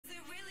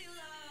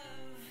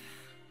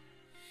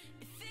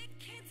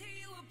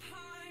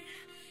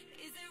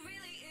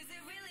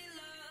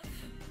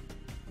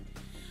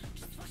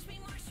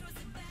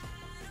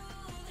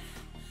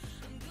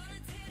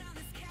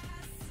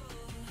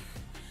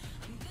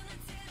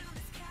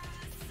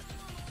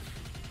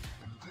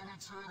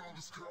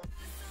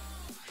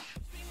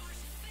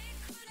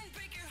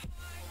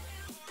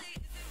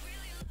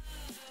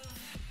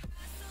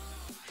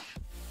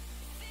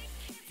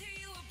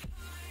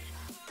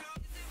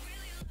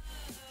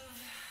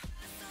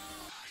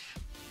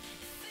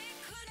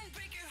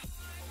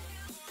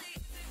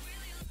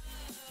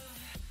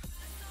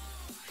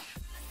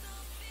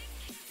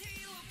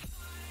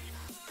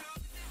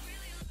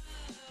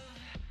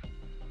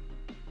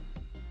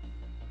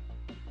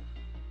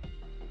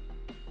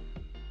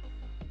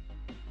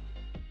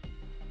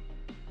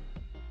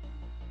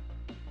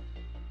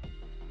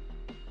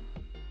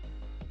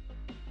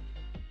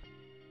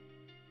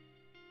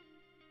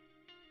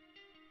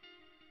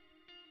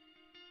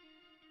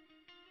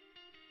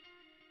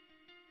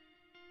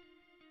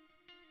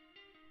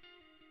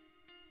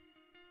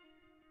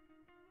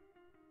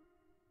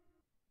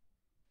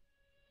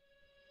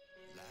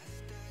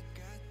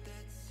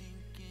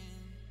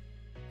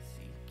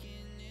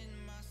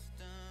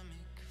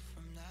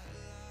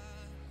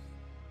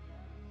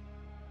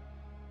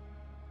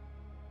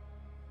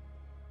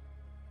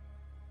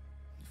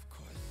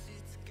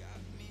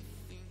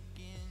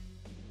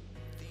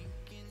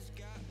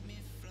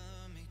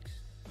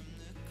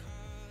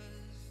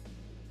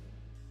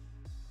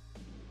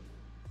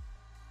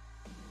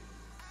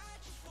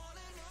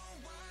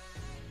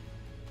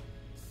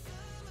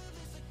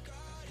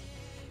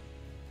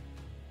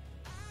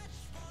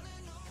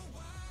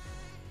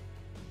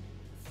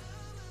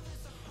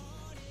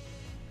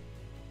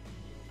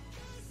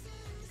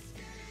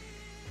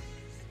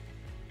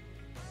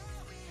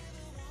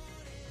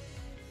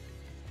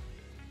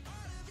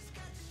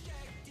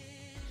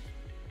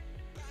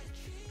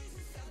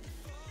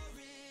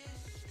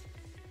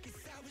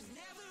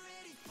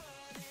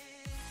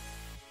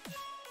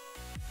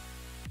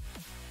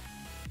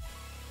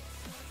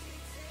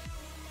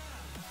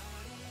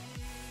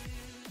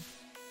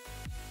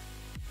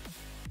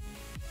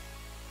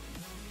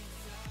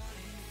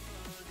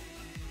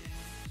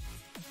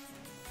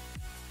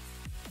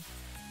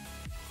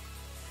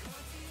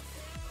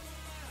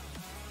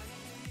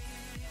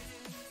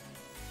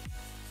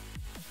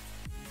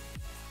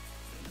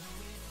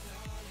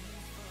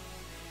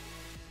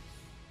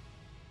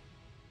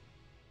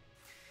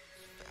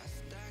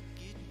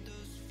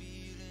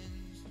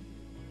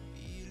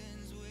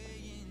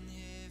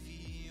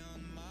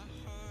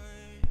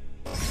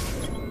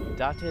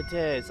That it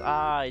is,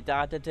 aye,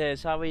 that it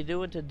is. How are we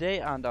doing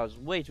today? And I was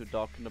way too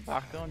dark in the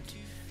background.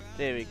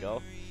 There we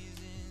go.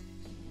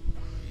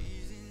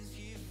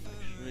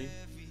 Actually,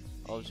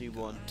 obviously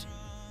want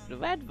the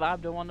red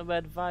vibe. Don't want the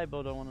red vibe,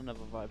 or don't want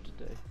another vibe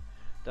today?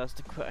 That's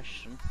the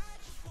question.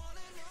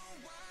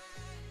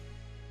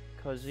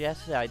 Cause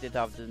yesterday I did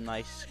have the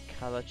nice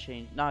color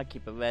change. Now I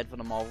keep it red for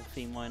the Marvel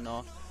theme, why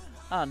not?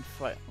 And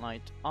Fright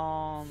Night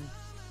on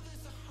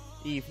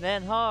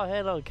evening. Oh,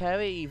 hello,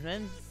 Kerry.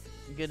 Evening.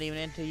 Good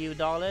evening to you,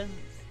 darling.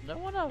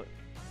 Don't want to.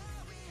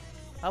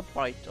 How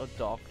bright or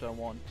dark do I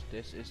want?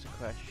 This is the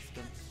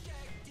question.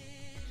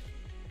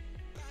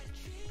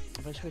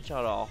 If I switch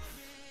that off,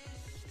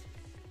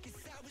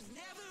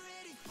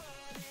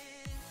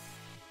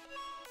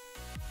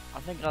 I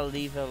think I'll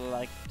leave it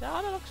like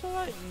that. That looks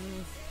alright.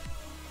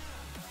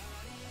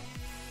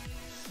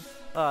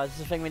 This is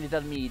the thing when you've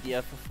done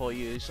media for 4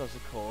 years as a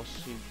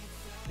course. You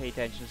pay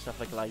attention to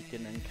stuff like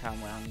lighting and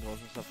camera angles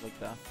and stuff like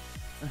that.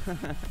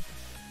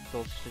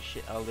 All just the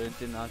shit I learned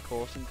in that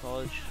course in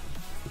college,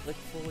 like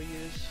 4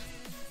 years.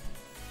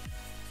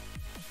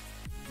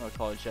 Not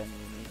college and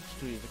uni, it's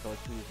 2 years of college,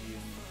 2 years of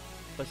uni.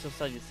 But still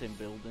study the same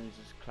building, it's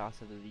just class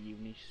out of the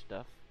uni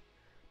stuff.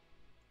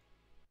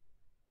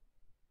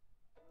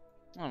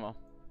 I don't know.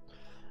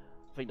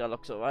 I think that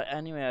looks alright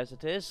anyway as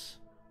it is.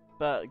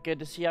 But good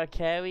to see our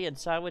Carrie and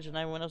Savage and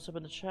everyone else up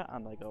in the chat,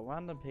 and I got a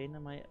random pain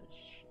in my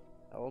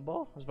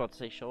elbow? I was about to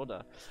say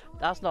shoulder.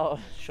 That's not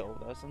a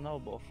shoulder, that's an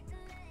elbow.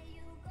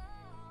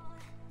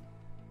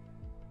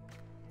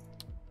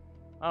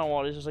 I don't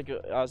know, it's just like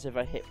as if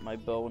I hit my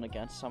bone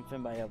against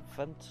something by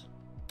elephant.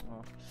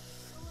 Oh.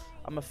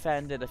 I'm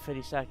offended. A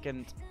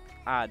 30-second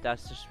ad,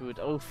 that's just rude.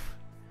 Oof.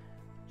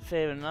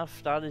 Fair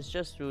enough, that is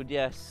just rude,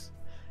 yes.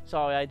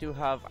 Sorry, I do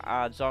have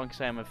ads on because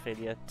I'm an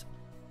affiliate.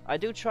 I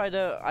do try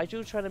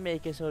to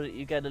make it so that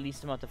you get the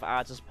least amount of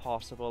ads as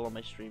possible on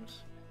my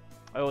streams.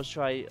 I always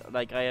try,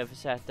 like I have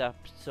set up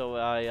so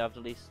I have the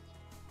least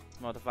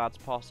amount of ads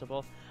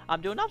possible. I'm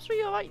doing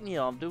absolutely alright,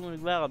 Neil. I'm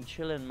doing well, I'm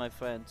chilling, my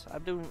friends.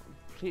 I'm doing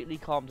completely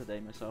calm today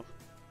myself.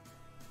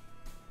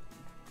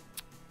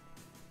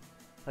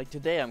 Like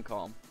today I'm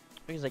calm.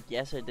 Because like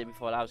yesterday,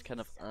 before that I was kind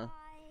of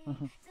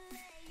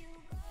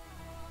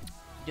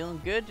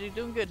Doing good? You're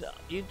doing good.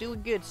 You're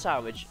doing good,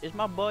 Savage. Is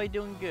my boy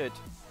doing good?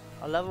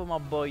 I love when my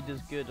boy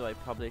does good. I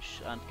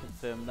publish and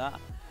confirm that.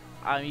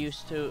 I'm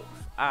used to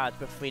ads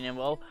for 3 in a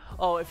row.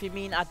 Oh, if you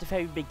mean at the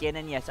very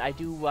beginning, yes, I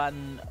do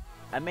run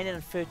 1 minute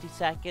and 30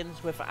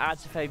 seconds with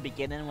ads at the very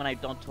beginning when I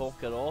don't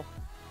talk at all.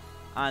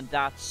 And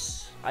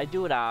that's, I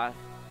do that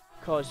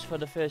Because for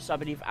the first, I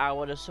believe,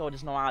 hour or so,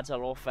 there's no ads at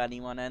all for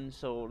anyone in.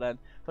 So then,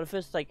 for the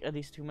first, like, at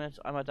least 2 minutes,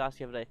 I might ask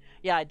you the other day.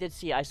 Yeah, I did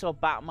see. I saw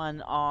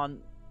Batman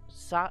on.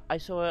 I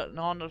saw it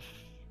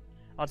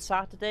on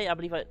Saturday. I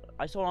believe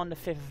I saw it on the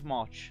 5th of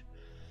March.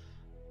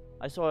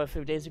 I saw it a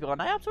few days ago,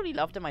 and I absolutely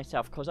loved it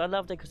myself. Because I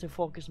loved it because it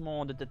focused more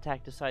on the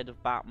detective side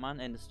of Batman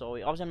in the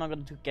story. Obviously, I'm not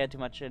going to get too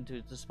much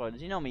into the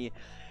spoilers. You know me.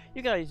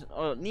 You guys,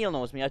 Neil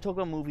knows me. I talk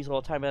about movies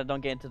all the time, but I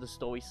don't get into the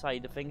story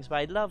side of things. But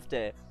I loved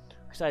it.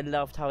 Because I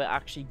loved how it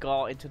actually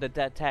got into the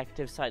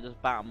detective side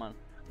of Batman.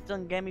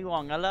 Don't get me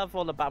wrong, I love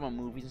all the Batman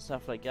movies and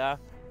stuff like that.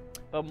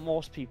 But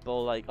most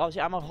people, like,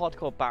 obviously I'm a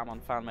hardcore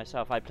Batman fan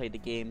myself. I play the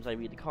games, I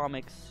read the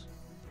comics,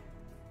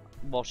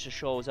 watch the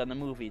shows and the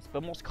movies.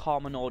 But most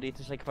common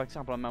audiences, like for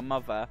example my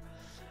mother.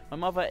 My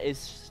mother is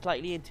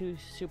slightly into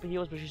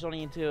superheroes, but she's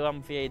only into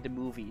the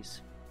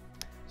movies.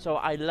 So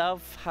I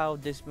love how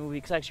this movie,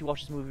 because I actually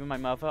watched this movie with my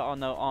mother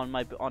on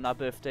our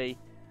birthday,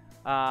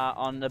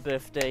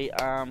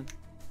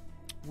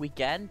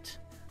 weekend,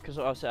 because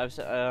it was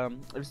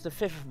the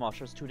 5th of March.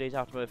 It was 2 days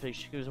after my birthday.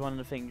 It was one of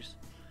the things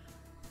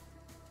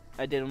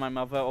I did with my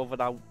mother over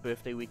that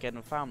birthday weekend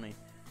with family.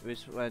 It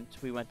was when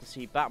we went to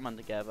see Batman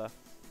together,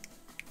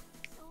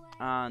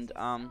 and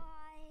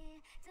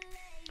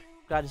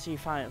glad to see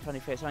funny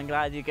face. I'm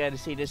glad you get to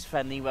see this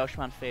friendly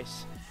Welshman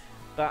face.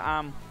 But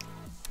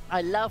I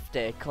loved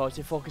it because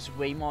it focused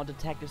way more on the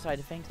detective side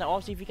of things. Now,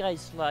 obviously, if you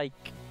guys like.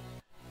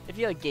 If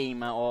you're a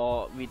gamer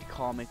or read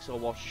comics or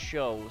watch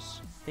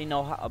shows, they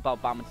know about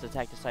Batman's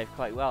detective side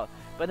quite well.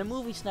 But the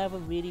movies never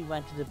really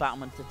went to the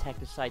Batman's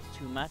detective side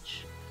too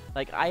much.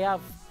 Like I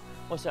have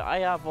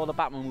all the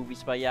Batman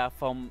movies, but yeah,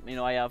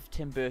 I have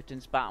Tim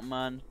Burton's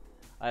Batman,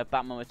 I have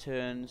Batman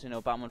Returns,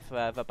 Batman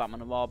Forever,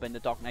 Batman and Robin, the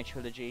Dark Knight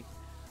trilogy.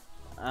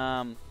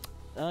 Don't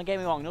get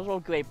me wrong, those are all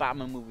great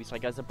Batman movies.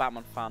 Like as a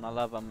Batman fan, I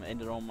love them in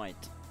their own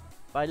right.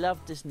 But I love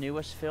this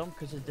newest film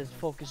because it is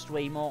focused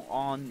way more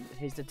on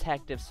his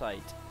detective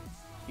side.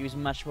 He was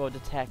much more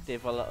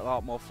detective, a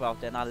lot more throughout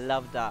there, and I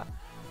love that.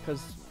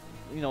 Because,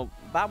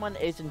 Batman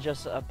isn't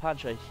just a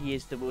puncher, he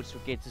is the world's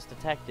greatest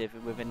detective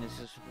within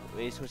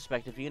his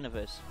respective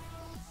universe.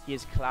 He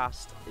is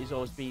classed, he's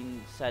always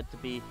been said to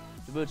be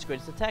the world's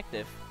greatest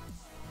detective.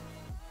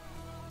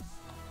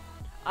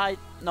 I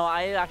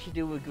actually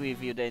do agree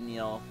with you then,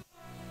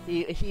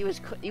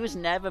 He was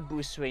never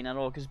Bruce Wayne at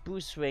all, because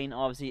Bruce Wayne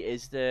obviously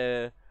is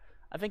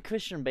I think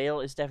Christian Bale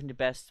is definitely the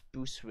best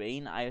Bruce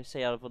Wayne. I would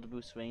say out of all the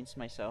Bruce Waynes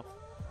myself.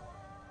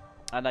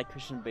 I like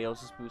Christian Bale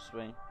as Bruce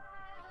Wayne.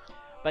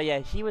 But yeah,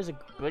 he was a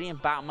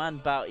brilliant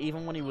Batman, but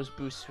even when he was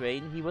Bruce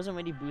Wayne, he wasn't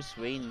really Bruce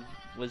Wayne,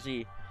 was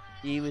he?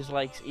 He was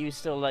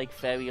still like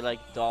very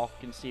like dark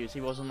and serious. He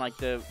wasn't like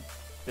the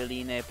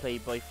billionaire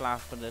playboy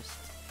philanthropist,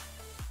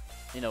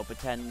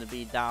 pretending to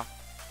be that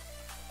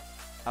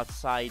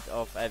outside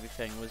of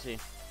everything, was he?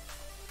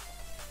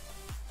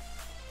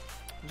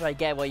 So I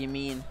get what you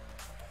mean.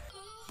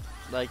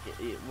 Like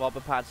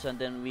Robert Pattinson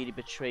didn't really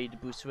betray the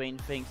Bruce Wayne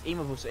things.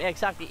 Emo Bruce Wayne, yeah,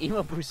 exactly,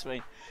 emo Bruce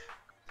Wayne.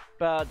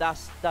 But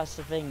that's the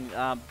thing.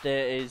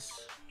 There is,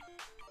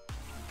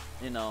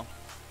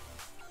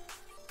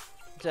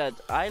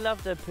 I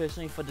loved it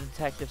personally for the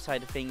detective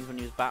side of things when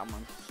he was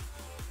Batman.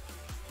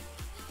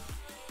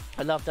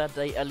 I love that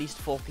they at least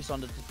focus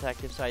on the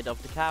detective side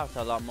of the character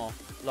a lot more.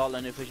 A lot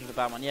of new vision for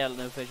Batman. Yeah,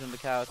 new vision of the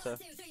character.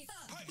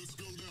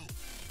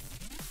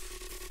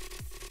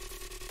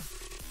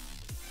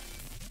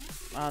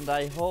 And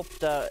I hope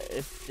that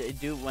if they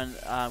do,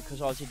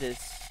 because obviously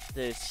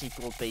there's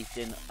sequel based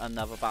in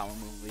another Batman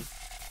movie.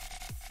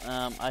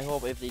 I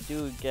hope if they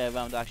do get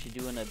around to actually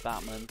doing a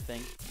Batman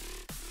thing,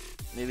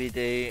 maybe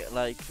they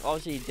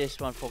obviously this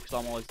one focuses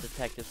on more on the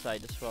detective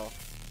side as well.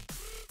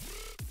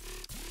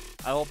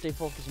 I hope they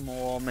focus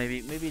more.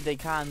 Maybe they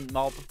can.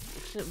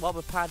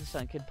 Robert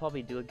Pattinson could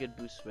probably do a good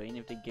Bruce Wayne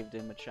if they give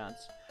him a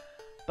chance.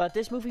 But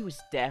this movie was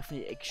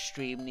definitely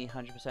extremely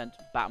 100%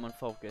 Batman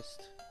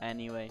focused.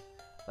 Anyway,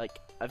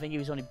 I think he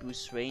was only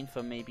Bruce Wayne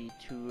for maybe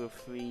 2 or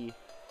 3.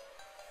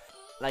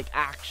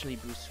 Actually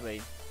Bruce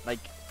Wayne.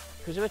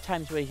 Because there were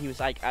times where he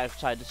was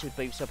outside the suit,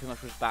 but he still pretty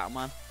much was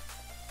Batman.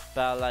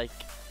 But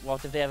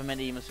what if they ever made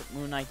him?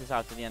 Moon Knight is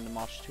out at the end of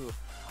March too.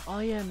 Oh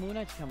yeah, Moon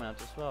Knight's coming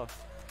out as well.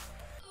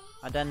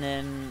 And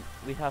then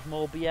we have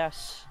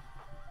Mobius,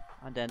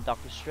 and then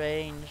Doctor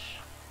Strange.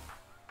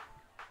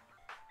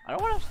 I don't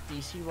know what else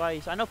DC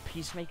wise. I know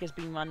Peacemaker's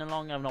been running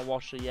along. I've not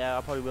watched it yet.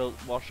 I probably will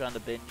watch it on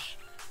the binge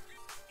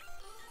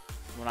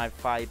when I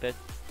vibe it.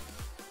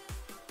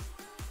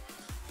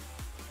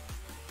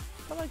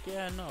 But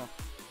yeah, no.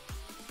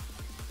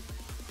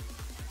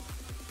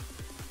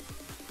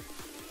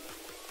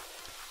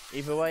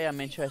 Either way, I'm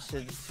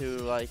interested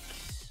to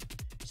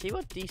see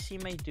what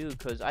DC may do,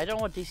 because I don't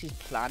know what DC's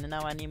planning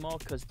now anymore,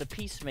 because the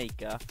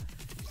Peacemaker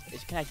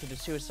is connected to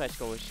Suicide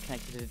Squad, which is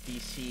connected to the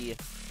DC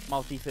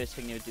multiverse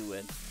thing they were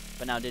doing.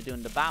 But now they're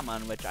doing the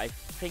Batman, which I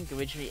think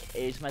originally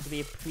is meant to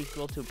be a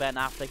prequel to Ben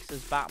Affleck's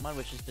Batman,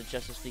 which is the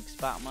Justice League's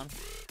Batman.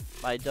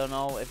 But I don't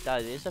know if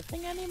that is a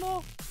thing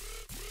anymore.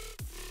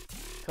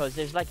 Because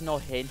there's like no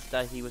hint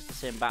that he was the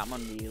same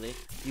Batman really.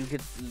 You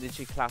could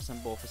literally class them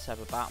both as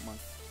separate Batman.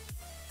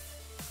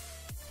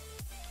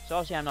 So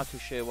obviously I'm not too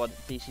sure what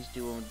DC's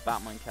doing with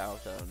Batman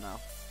character now.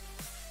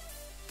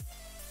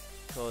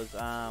 Because,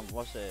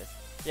 what's it?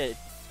 Yeah.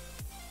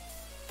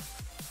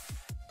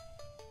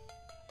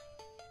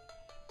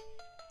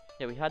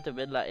 Yeah, we had the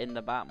Riddler in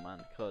the Batman,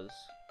 because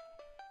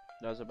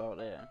that was about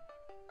it.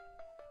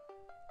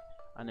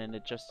 And then the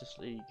Justice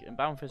League, in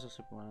Batman vs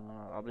Superman,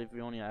 I believe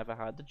we only ever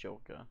had the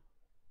Joker.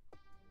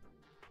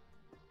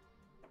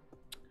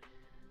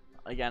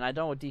 Again, I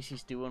don't know what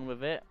DC's doing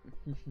with it.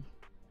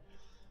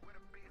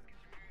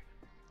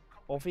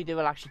 Hopefully they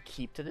will actually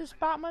keep to this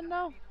Batman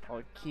now,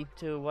 or keep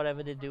to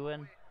whatever they're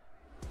doing.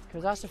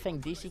 Because that's the thing,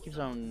 DC keeps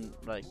on,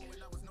 like,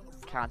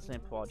 cancelling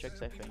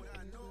projects, I think.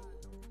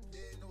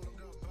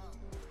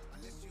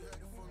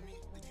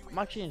 I'm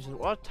actually interested,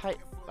 what type,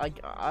 like,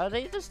 are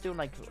they just doing,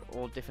 like,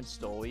 all different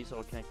stories,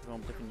 or connected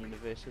from different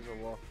universes, or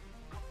what?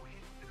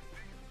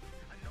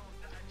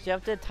 So you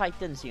have the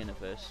Titans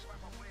universe,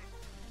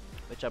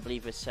 which I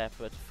believe is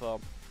separate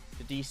from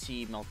the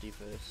DC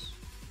multiverse.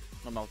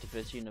 Not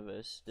multiverse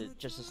universe, the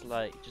Justice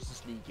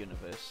League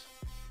universe.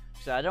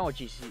 So I don't know what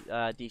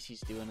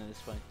DC's doing at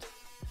this point.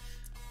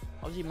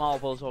 Obviously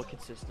Marvel's all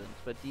consistent,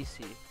 but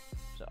DC.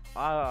 So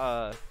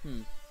out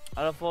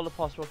of all the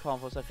possible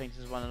combos, I think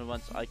this is one of the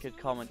ones I could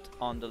comment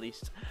on the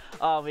least.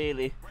 Oh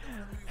really?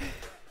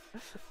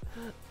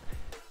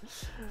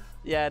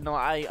 Yeah, no,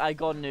 I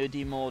got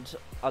nerdy mode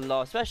a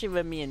lot, especially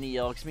with me and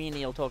Neil, because me and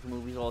Neil talk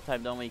movies all the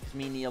time, don't we? Because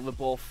me and Neil were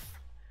both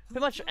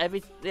pretty much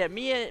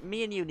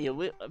me and you, Neil,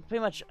 we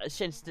pretty much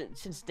since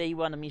day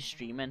one of me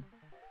streaming,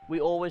 we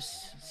always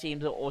seem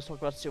to always talk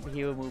about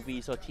superhero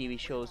movies or TV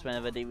shows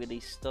whenever they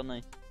release, don't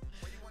they?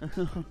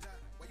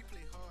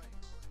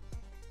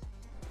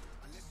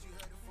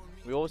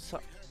 We always,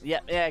 yeah,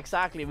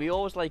 exactly. We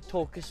always like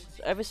talk, cause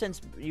ever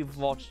since you've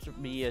watched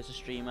me as a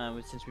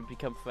streamer, since we've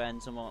become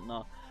friends and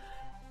whatnot,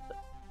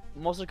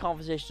 most of the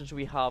conversations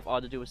we have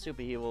are to do with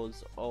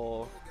superheroes,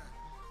 or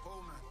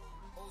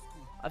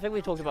I think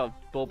we talked about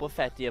Boba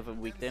Fett the other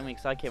week, didn't we?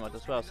 Because I came out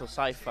as well, so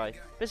sci-fi.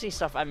 Basically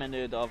stuff I'm a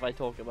nerd of, I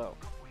talk about.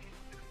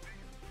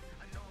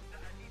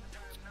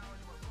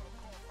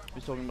 We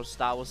were talking about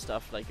Star Wars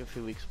stuff like a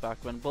few weeks back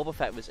when Boba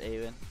Fett was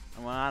airing,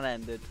 and when that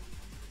ended.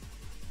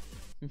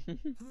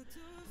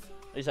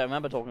 At least I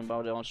remember talking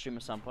about it on stream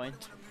at some point.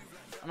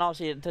 And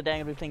obviously today I'm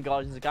going to be playing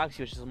Guardians of the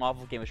Galaxy, which is a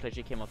Marvel game which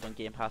literally came out on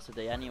Game Pass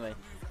today anyway.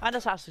 And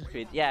Assassin's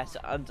Creed, yes,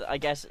 and I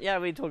guess, yeah,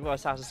 we talked about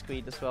Assassin's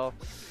Creed as well.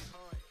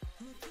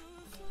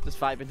 Just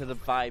vibing to the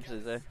vibes,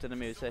 is it? To the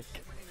music.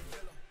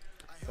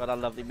 Got that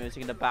lovely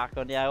music in the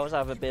background. Yeah, I always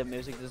have a bit of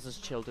music, this is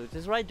chill dude.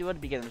 This is what I do at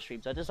the beginning of the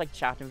streams. I just like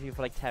chatting with you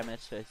for like 10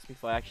 minutes first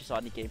before I actually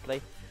start any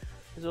gameplay.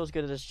 It's always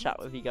good to just chat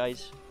with you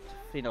guys,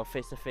 you know,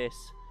 face to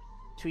face.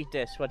 Tweet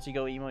this, once you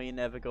go emo, you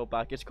never go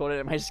back. It's called it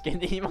in my skin,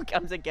 the emo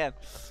comes again.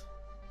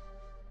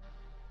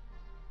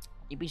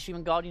 You'd be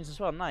streaming Guardians as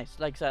well, nice.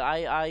 Like I said,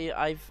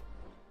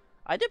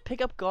 I did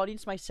pick up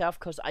Guardians myself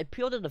because I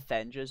pre-ordered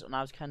Avengers and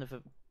that was kind of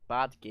a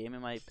bad game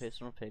in my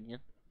personal opinion.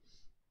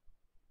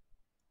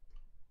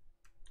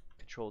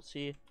 Control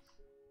C.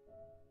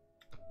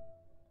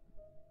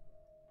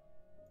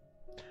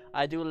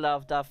 I do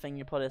love that thing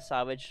you put as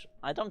Savage.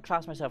 I don't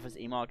class myself as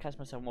emo, I class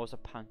myself more as a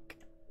punk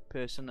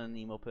person and an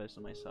emo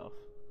person myself.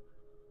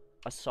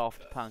 A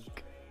soft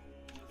punk.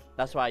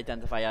 That's what I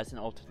identify as in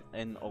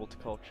alt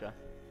culture.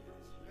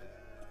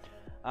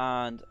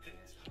 And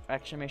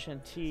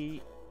exclamation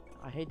T,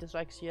 I hate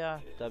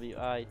dyslexia,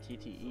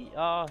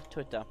 WITTER,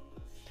 Twitter.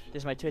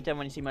 This is my Twitter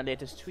when you see my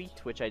latest tweet,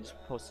 which I just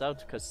posted out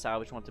because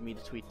Savage wanted me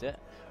to tweet it.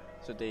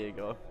 So there you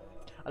go.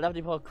 I love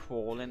the people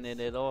crawling in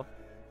there though.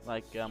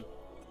 Like, yeah.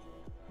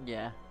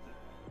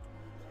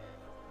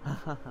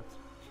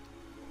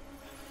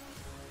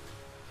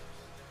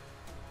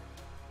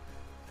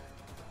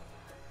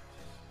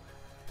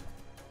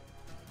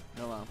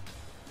 No, well.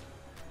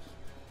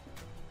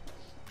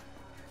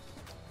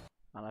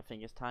 And I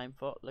think it's time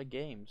for the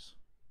games.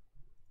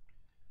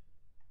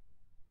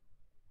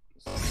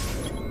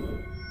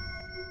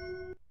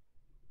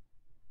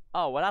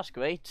 Oh, well that's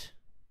great.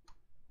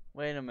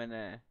 Wait a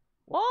minute.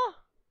 What?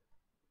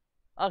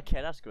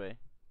 Okay, that's great.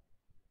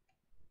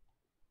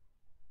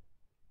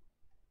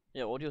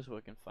 Yeah, audio's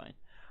working fine.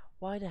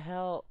 Why the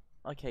hell?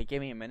 Okay, give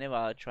me a minute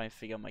while I try and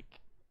figure out my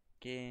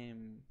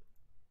game.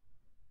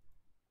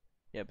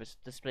 Yeah, but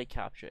display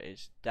capture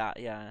is that,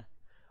 yeah.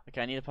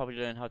 Okay, I need to probably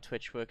learn how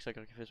Twitch works. I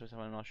got confused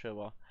myself, I'm not sure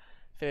what.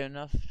 Fair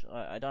enough.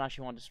 I don't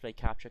actually want display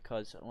capture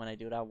because when I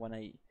do that, when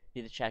I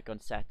need to check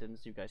on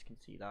settings, you guys can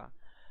see that.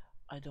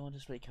 I don't want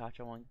display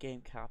capture, I want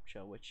game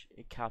capture, which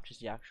it captures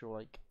the actual,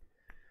 like...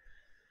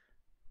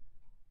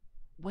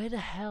 Where the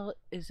hell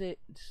is it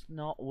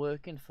not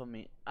working for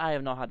me? I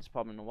have not had this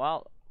problem in a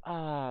while.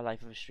 Ah,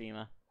 life of a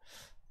streamer.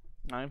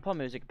 I'm gonna put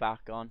music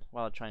back on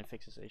while I try and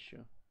fix this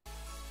issue.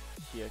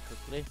 Here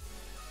quickly.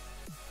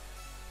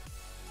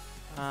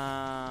 Can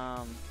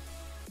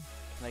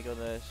I go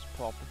to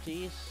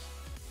properties?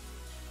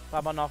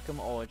 Baba Knockem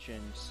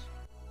Origins.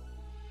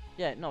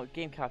 Yeah, no,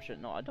 game capture.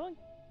 No, I don't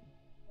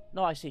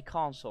No, I see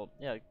console.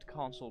 Yeah,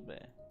 console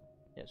bay.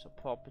 Yeah, so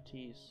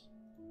properties.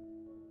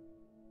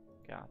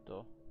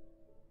 Gato.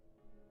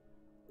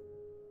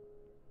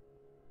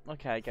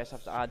 Okay, I guess I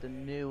have to add a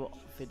new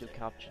video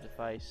capture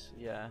device.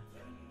 Yeah.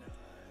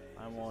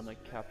 I want to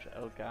capture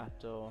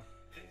Elgato.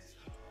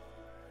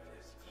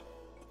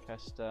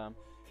 Custom.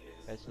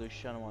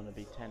 Resolution, I want to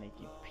be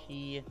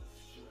 1080p.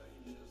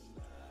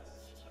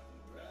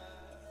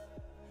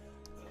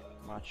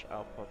 Match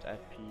output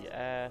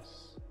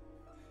FPS.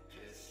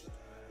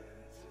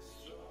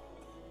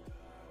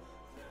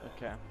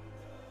 Okay.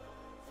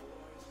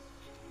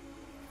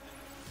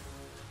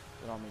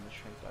 I don't mean to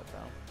shrink that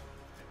down.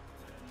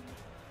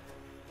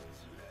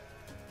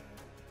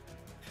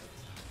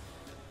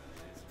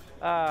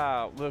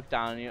 Ah, look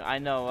down you. I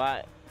know,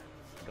 right?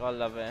 Gotta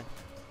love it.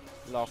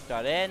 Lock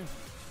that in.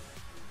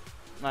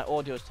 My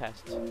audio's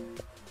test.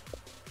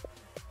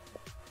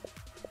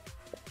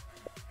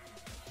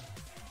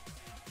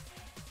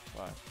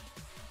 Right.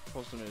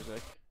 Pause the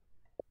music.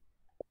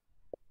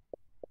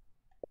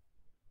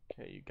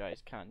 Okay, you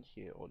guys can't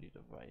hear audio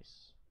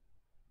device.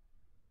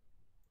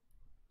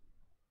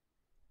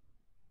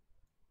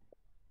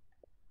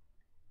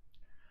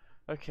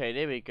 Okay,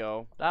 there we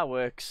go. That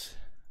works.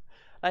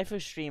 Like for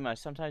streamers,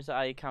 sometimes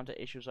I encounter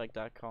issues like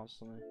that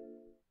constantly.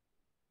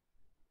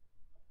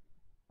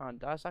 And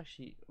that's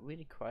actually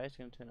really quiet. It's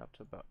gonna turn up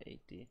to about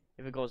 80.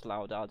 If it goes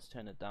loud, I'll just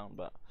turn it down.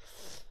 But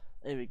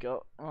there we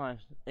go. Alright,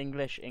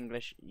 English,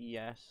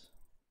 yes.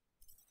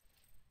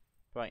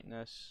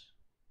 Brightness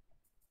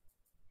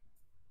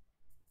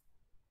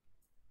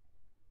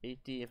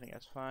 80. I think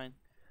that's fine.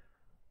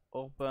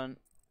 Open.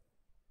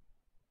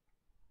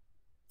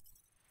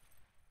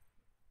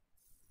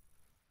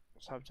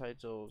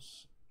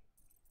 Subtitles.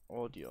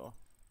 Audio.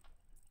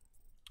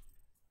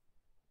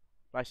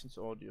 License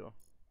audio.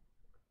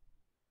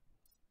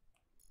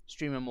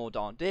 Streamer mode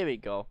on. There we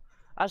go.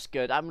 That's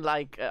good. I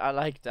like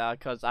that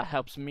because that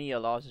helps me a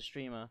lot as a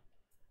streamer.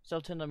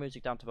 Still turn the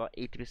music down to about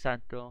 80%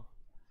 though.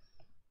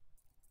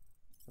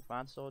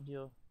 Advanced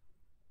audio.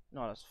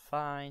 No, that's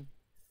fine.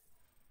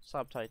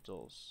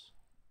 Subtitles.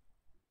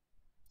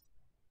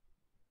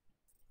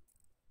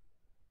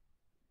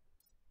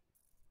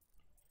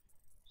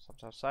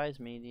 Subtitle size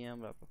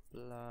medium. Blah blah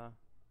blah.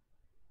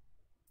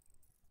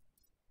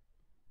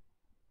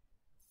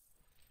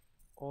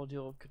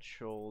 Audio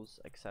controls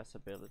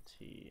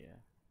accessibility.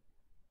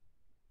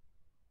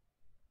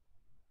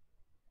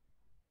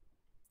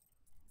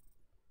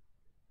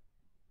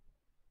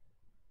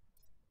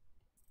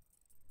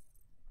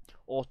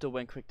 Auto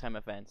win QuickTime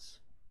events.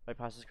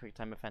 Bypasses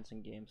QuickTime events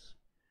in games.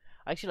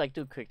 I actually like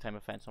do QuickTime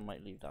events, I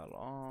might leave that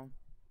alone.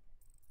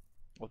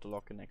 Auto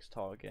lock the next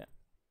target.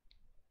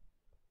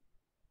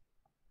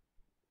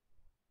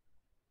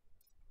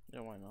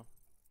 Yeah, why not?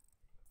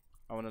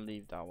 I want to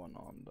leave that one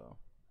on though.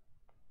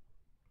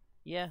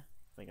 Yeah,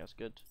 I think that's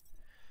good.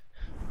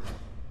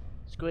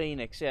 Square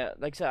Enix, yeah.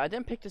 Like I said, I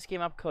didn't pick this game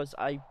up because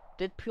I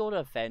did pre-order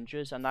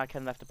Avengers and that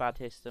kind of left a bad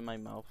taste in my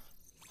mouth.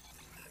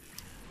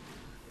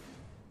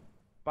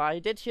 But I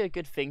did hear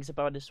good things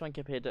about this one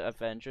compared to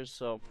Avengers,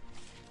 so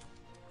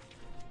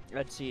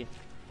let's see.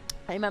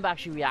 I remember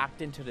actually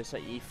reacting to this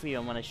at E3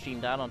 and when I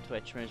streamed that on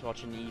Twitch when I was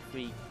watching the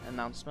E3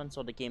 announcements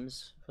or the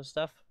games for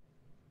stuff.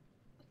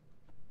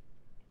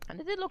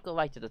 And it did look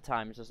alright at the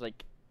time. It's just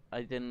like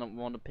I didn't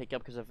want to pick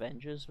up because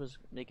Avengers was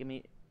making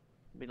me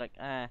be like,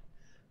 eh.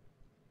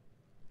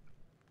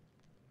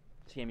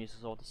 This game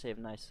uses autosave,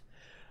 nice.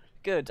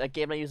 Good, a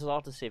game that uses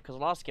autosave, because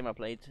the last game I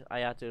played, I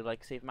had to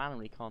like save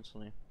manually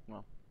constantly.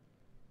 Well,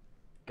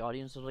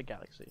 Guardians of the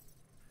Galaxy.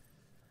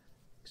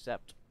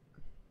 Accept.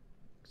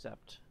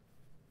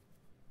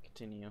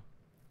 Continue.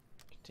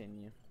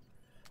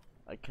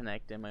 I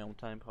connect in my own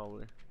time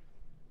probably.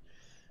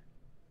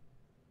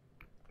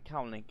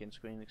 Account link in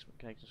Square Enix,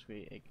 connect to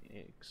Square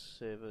Enix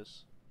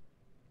servers.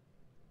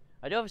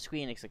 I do have a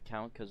Square Enix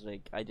account because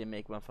like I did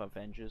make one for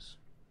Avengers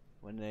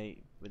when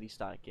they released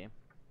that game.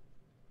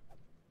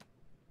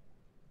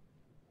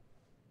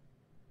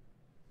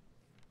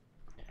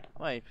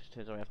 Right,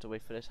 turns out we have to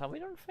wait for this. Have we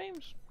done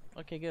frames?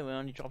 Okay, good. We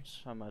only dropped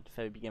some at the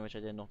very beginning, which I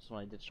didn't notice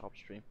when I did stop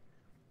stream.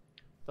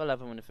 But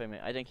 11 when the frame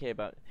rate. I didn't care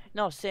about it.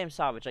 No, same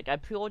Savage. Like I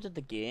pre-ordered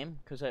the game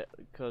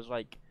because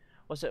like,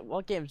 what's it?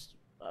 What games?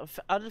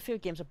 Out of the few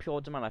games I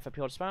pre-ordered in my life, I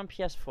pre-ordered Spider-Man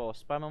PS4,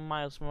 Spider-Man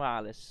Miles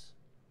Morales,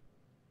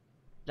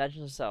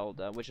 Legend of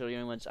Zelda, which are the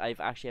only ones I've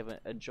actually ever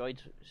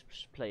enjoyed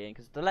playing.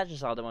 Because the Legend of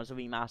Zelda one was a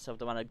remaster of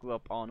the one I grew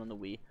up on the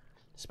Wii.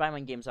 The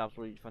Spider-Man games are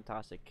absolutely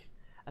fantastic.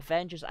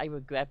 Avengers, I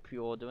regret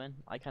pre-ordering.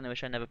 I kind of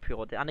wish I never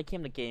pre-ordered, and it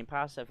came to Game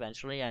Pass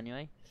eventually.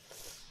 Anyway,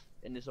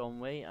 in its own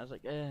way, I was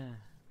like, ugh.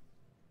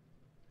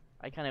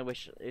 I kind of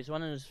wish it's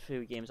one of those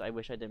few games I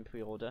wish I didn't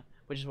pre-order,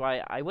 which is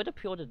why I would have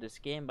pre-ordered this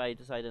game, but I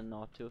decided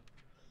not to.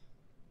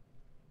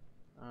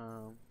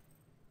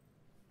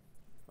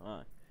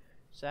 Alright.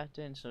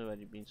 Settings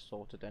already been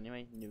sorted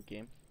anyway. New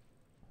game.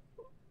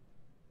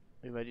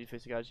 Are you ready to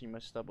face the guys? You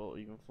must double or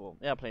even full.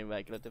 Yeah, playing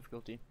regular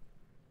difficulty.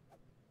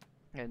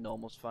 Yeah,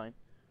 normal's fine.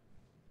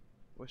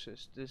 What's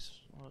this?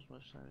 What's my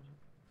size?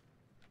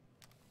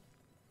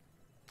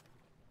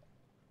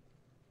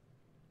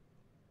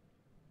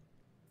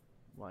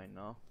 Why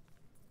not?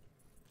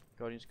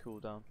 Guardians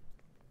cooldown.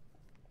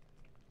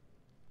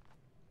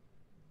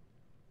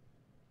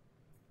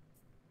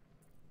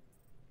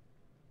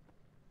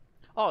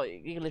 Oh,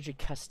 you can literally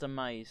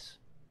customize.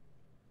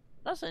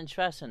 That's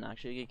interesting,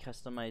 actually. You can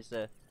customize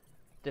the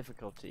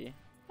difficulty.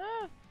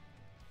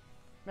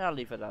 I'll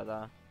leave it at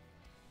that.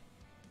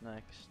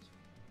 Next.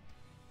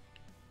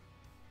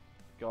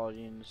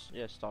 Guardians.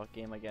 Yeah, start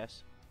game, I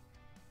guess.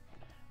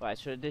 Right,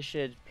 so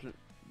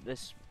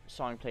this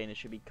song playing, it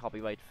should be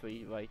copyright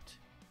free, right?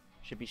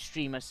 Should be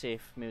streamer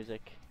safe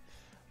music,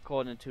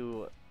 according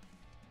to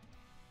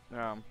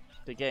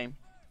the game.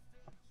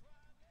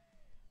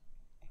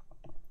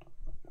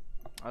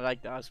 I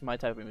like that. That's my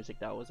type of music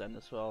that was in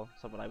as well.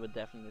 Something I would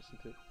definitely listen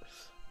to.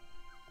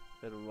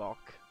 Bit of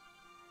rock.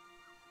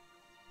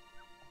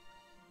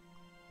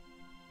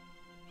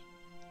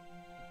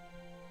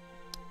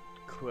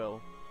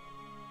 Quill.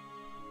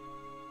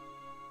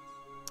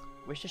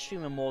 Wish the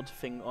streamer mode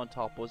thing on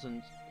top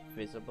wasn't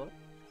visible,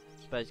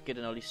 but it's good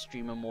to know the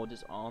streamer mode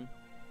is on,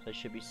 so it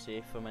should be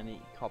safe from any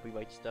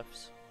copyright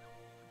stuffs.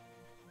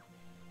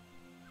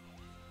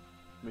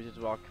 Music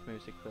rock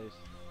music, please.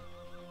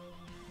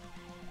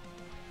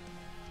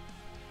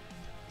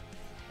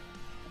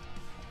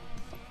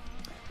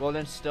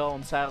 Rolling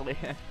Stone, sadly.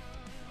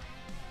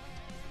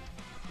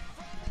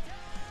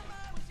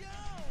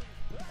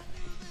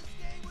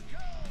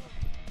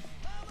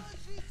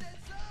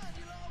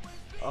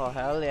 Oh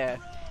hell yeah.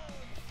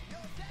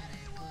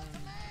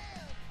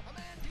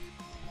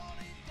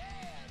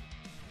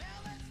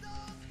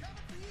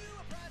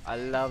 I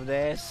love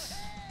this.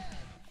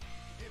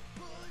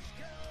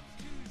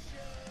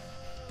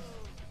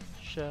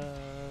 Show.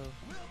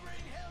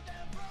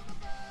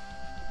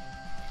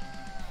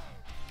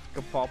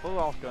 Could pop a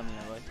rock on here,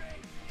 right?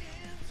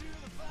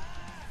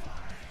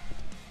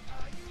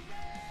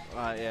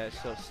 Right, yeah,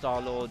 so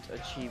Star-Lord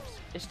achieves...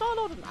 Is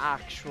Star-Lord an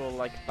actual,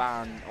 like,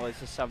 band, or is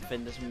this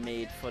something that's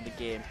made for the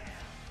game?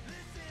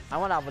 I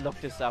want to have a look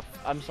this up.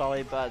 I'm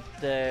sorry, but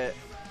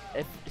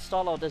if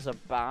Star-Lord is a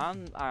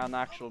band, an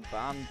actual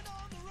band,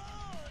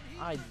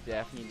 I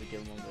definitely need to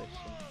give him a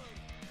listen.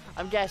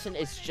 I'm guessing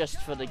it's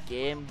just for the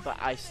game, but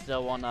I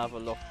still want to have a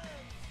look.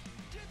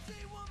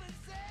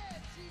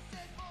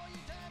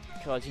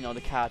 Because, you know,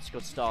 the cat's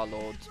got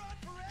Star-Lord.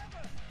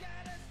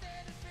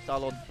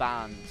 Star-Lord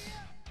band.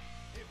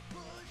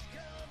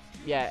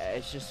 Yeah,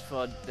 it's just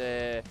for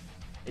the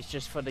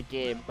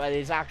game, but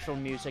it's actual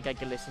music I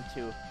can listen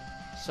to.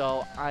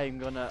 So I'm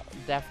gonna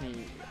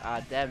definitely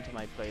add them to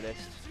my playlist.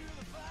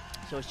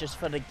 So it's just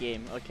for the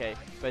game, okay.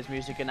 But it's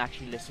music I can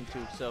actually listen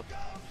to, so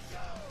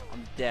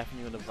I'm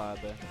definitely gonna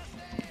vibe it.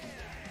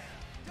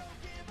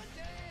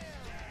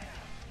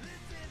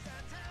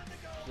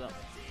 So.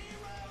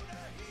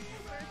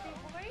 Birthday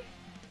boy?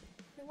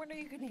 No wonder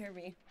you couldn't hear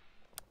me.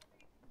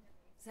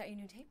 Is that your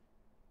new tape?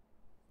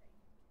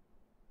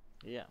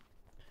 Yeah.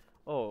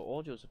 Oh,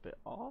 audio's a bit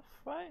off,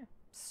 right?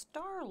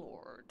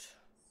 Star-Lord.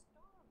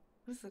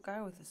 Who's the guy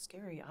with the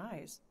scary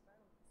eyes?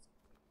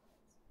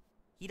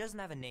 He doesn't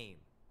have a name.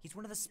 He's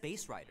one of the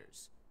Space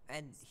Riders.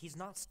 And he's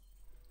not...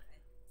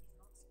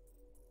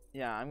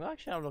 Yeah, I'm gonna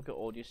actually have a look at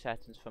audio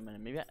settings for a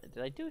minute. Maybe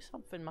did I do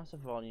something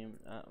massive volume,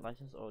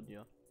 license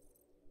audio?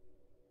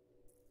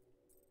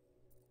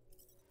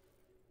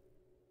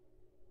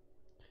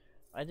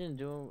 I didn't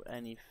do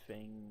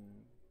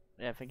anything.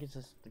 Yeah, I think it's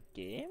just the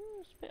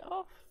game's a bit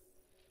off.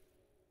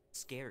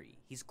 Scary.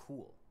 He's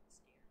cool.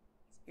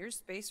 Your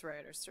Space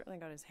Rider certainly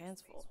got his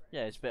hands full.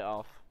 Yeah, it's a bit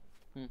off.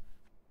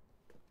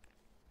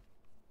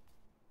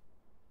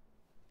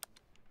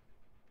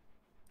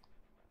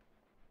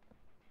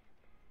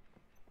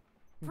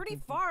 Pretty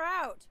far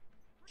out.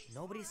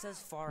 Nobody says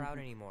far out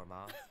anymore,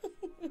 Ma.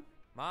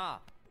 Ma!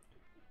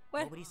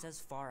 What? Nobody says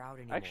far out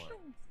anymore. Actually,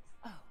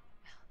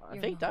 Oh, I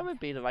your think that mom. would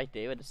be the right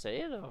day to say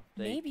it, though.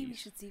 Maybe we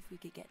should see if we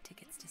could get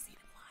tickets to see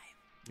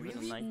them live. It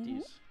was the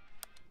 90s.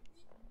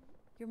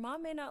 Your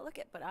mom may not look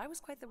it, but I was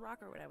quite the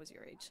rocker when I was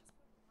your age.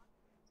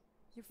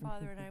 Your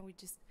father and I would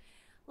just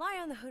lie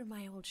on the hood of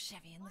my old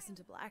Chevy and listen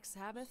to Black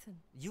Sabbath and...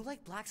 You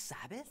like Black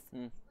Sabbath?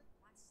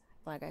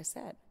 Like I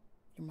said,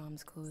 your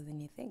mom's cooler than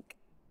you think.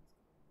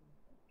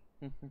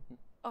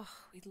 Oh,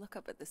 we'd look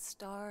up at the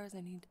stars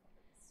and he'd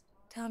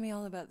tell me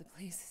all about the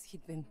places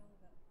he'd been.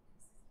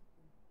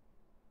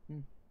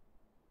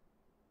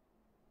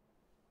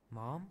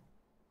 Mom?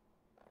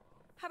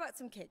 How about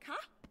some cake, huh?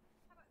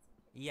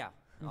 Yeah,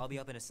 I'll be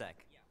up in a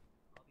sec.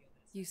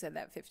 You said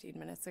that 15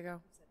 minutes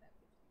ago.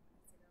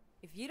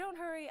 If you don't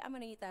hurry, I'm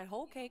gonna eat that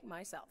whole cake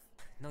myself.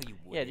 No, you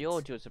wouldn't. Yeah, the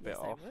audio's a bit Yes,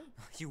 off. I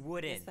would. You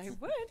wouldn't. Yes, I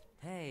would.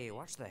 Hey,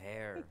 watch the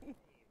hair.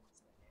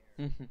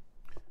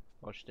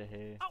 Watch the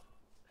hair. Oh.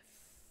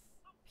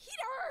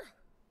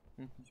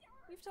 Peter!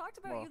 We've talked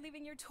about Well. you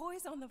leaving your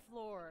toys on the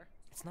floor.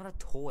 It's not a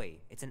toy.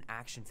 It's an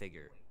action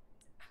figure.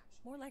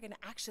 More like an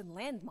action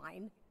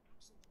landmine.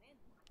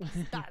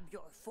 Stab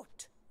your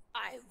foot.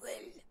 I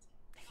will.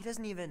 He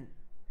doesn't even...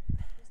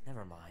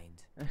 Never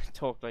mind.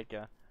 Talk like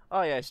a...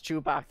 Oh yeah, it's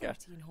Chewbacca.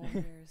 15 whole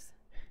years.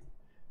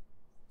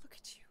 Look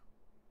at you.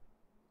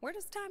 Where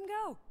does time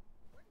go?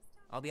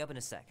 I'll be up in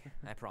a sec,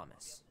 I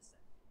promise.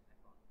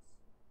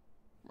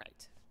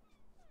 Right.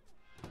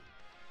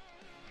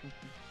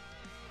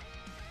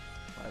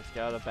 Let's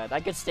get out of bed. I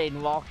could stay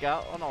and walk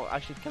out. Oh no,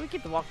 actually, can we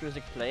keep the walk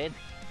music playing?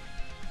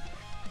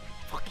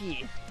 Fuck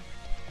yeah.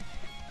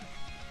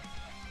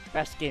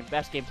 Best game,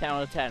 10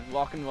 out of 10.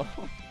 Walk and roll.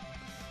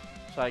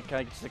 So I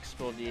can just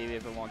explore the area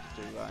if I wanted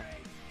to, right?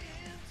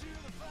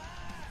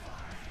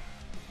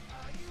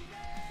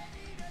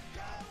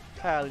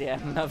 Hell yeah,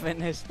 I'm loving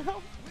this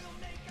now.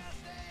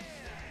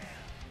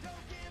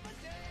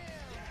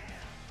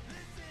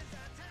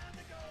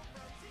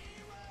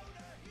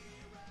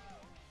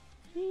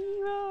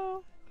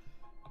 Hero.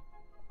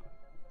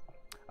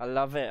 I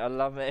love it, I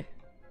love it.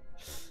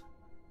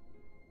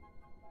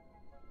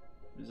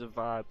 It's a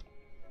vibe.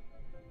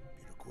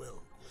 Peter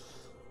Quill.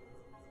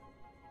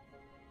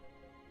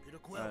 Peter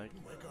Quill,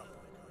 wake up.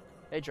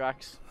 Hey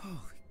Drax. Holy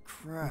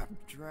crap,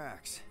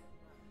 Drax.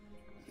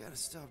 You gotta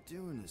stop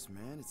doing this,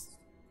 man. It's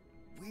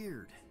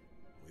weird.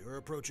 We are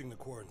approaching the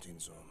quarantine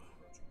zone.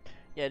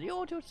 Yeah, the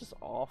audio is just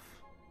off.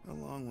 How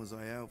long was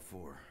I out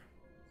for?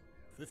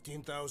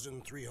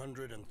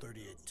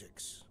 15,338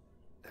 ticks.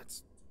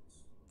 That's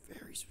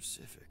very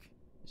specific.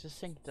 It's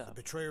just synced The up.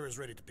 betrayer is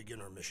ready to begin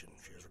her mission.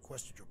 She has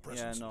requested your Yeah,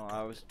 presence. no, in the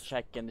I was cockpit.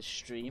 checking the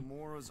stream,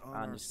 Gamora's on and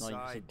our it's not even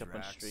side, synced up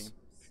on Drax. stream.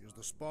 She is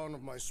the spawn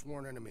of my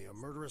sworn enemy, a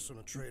murderess and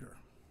a traitor.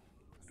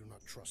 I do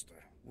not trust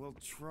her. Well,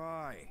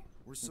 try.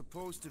 We're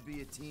supposed to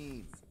be a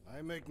team.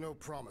 I make no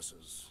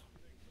promises.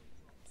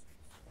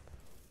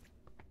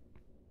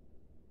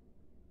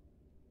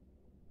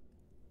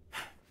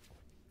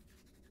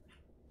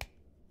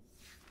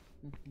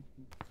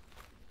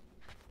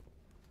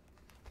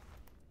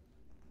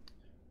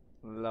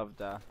 Love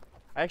that.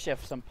 I actually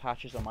have some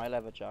patches on my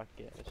leather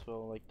jacket as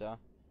well, like that.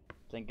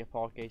 Linkin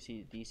Park,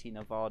 DC,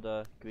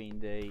 Nevada, Green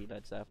Day,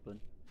 Led Zeppelin.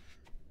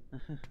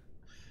 And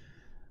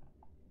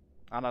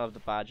I love the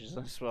badges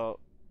as well.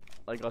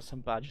 I got some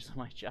badges on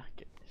my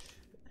jacket.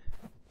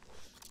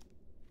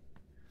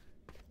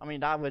 I mean,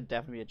 that would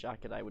definitely be a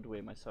jacket I would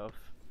wear myself.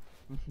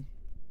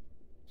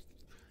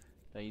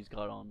 That he's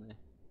got on there.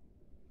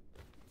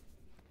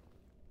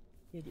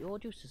 Yeah, the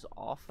audio is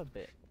off a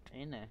bit,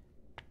 ain't it?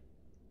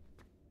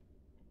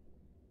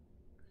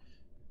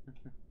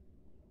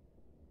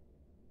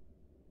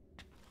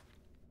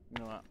 You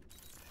know what?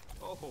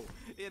 Oh,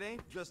 it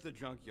ain't just a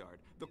junkyard.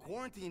 The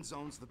quarantine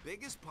zone's the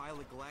biggest pile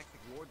of galactic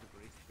war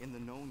debris in the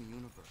known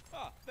universe.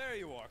 Ah, there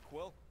you are,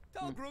 Quill.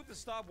 Tell Groot to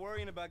stop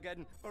worrying about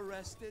getting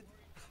arrested.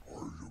 I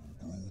am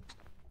Groot.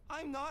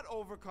 I'm not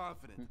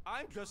overconfident.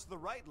 I'm just the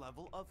right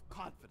level of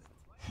confident.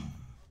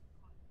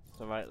 It's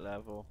the right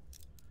level.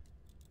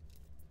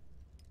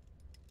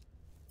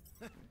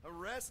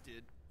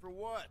 Arrested? For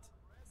what?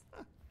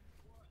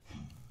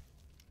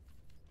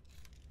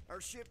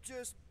 Our ship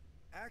just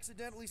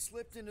accidentally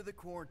slipped into the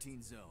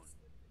quarantine zone.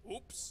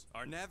 Oops,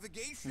 our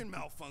navigation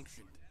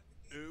malfunctioned.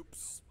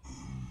 Oops.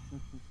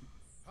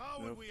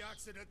 How would we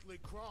accidentally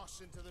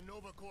cross into the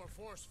Nova Corps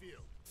force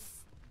field?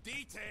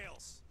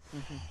 Details.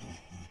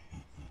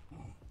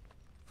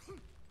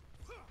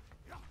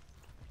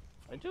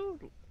 I do.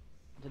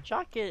 The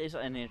jacket is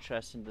an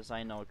interesting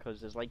design now because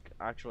there's like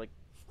actual like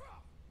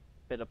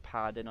bit of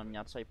padding on the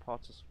outside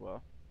parts as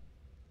well.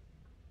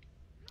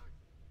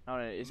 I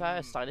don't know, is that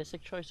a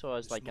stylistic choice or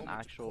is This like an moment of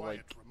actual quiet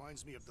like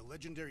reminds me of the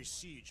legendary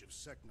siege of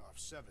Seknarf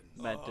 7.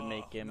 meant to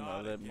make him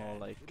a bit more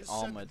like It is said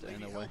armored that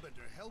in Lady a way?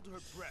 Hellbender held her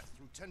breath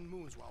through 10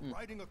 moons while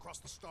riding across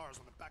the stars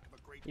on the back of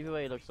a great Either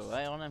way, he looks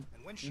alright on him.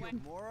 And when she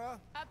Gamora?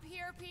 Up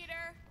here,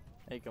 Peter.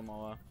 Hey,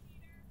 Gamora.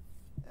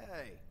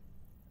 Hey,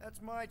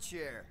 that's my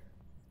chair.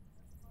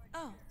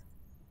 Oh,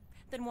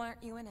 then why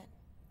aren't you in it?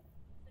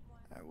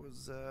 I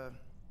was,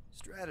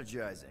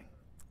 strategizing.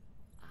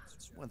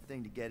 It's one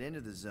thing to get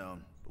into the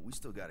zone, but we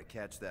still gotta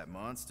catch that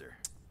monster.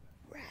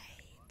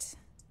 Right.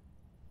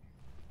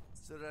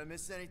 So did I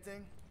miss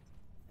anything?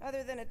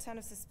 Other than a ton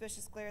of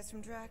suspicious glares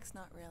from Drax,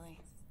 not really.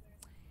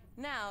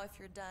 Now, if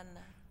you're done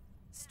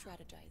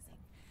strategizing,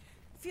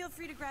 feel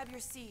free to grab your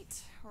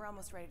seat. We're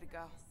almost ready to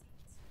go.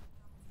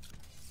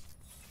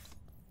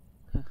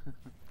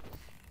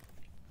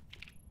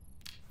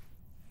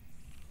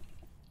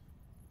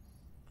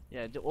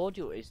 Yeah, the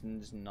audio is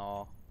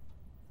not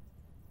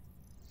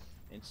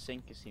in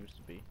sync. It seems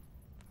to be.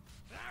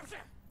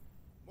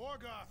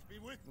 Morgoth, be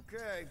with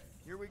Okay,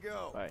 here we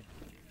go. Right.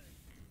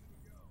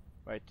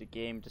 Right, the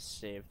game just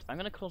saved. I'm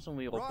gonna close and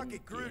reopen the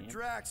Rocket, Groot, game.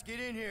 Drax, get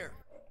in here.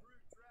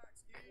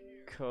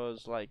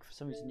 Cause like for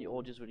some reason the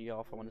audio's really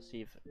off. I want to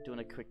see if doing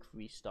a quick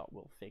restart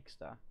will fix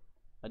that.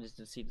 I just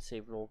didn't see the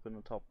save log on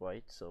the top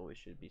right, so it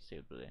should be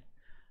saved with it.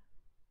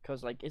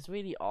 Cause like it's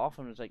really off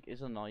and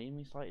it's annoying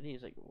me slightly.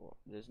 It's like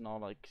there's no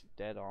like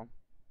dead on.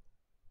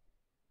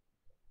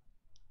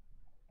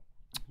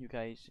 You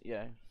guys,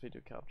 yeah,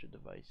 video capture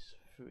device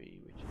 3,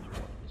 which is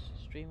what this is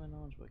streaming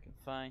on, is working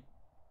fine.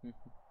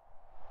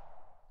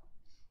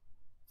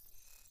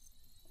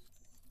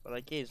 But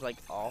like it's like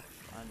off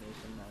and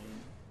it's annoying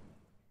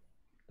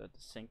that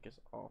the sync is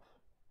off.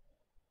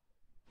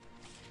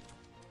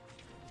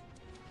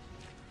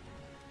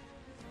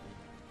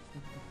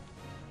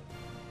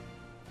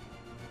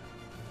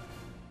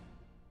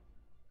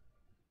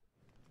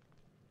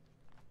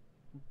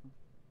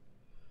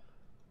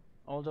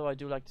 Although I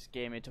do like this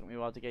game, it took me a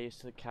while to get used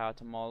to the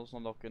character models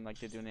not looking like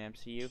they do in the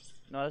MCU.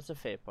 No, that's a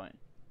fair point.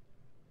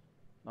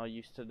 Not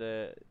used to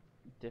the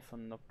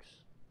different looks.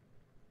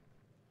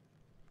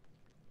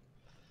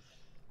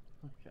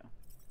 Okay.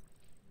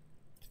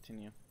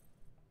 Continue.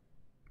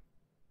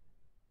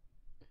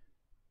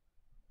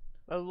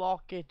 Well,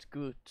 Rocket's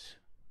good.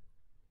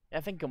 I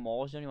think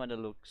Gamora's the only one that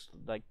looks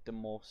like the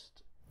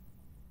most.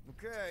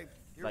 Okay,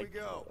 here Like we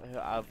go. her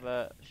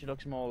other, she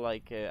looks more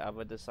like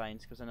other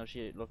designs, because I know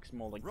she looks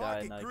more like that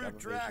Rocket in like Group other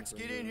Drax, versions of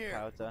get the in here.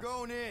 character. We're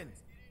going in.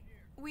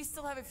 We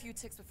still have a few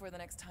ticks before the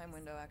next time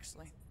window,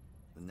 actually.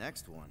 The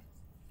next one.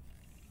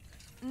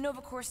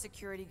 Nova Corps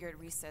security guard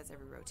resets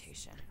every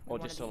rotation. We Or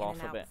wanna just be a in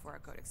and alphabet. out before our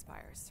code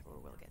expires, or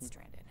we'll get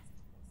stranded.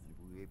 And if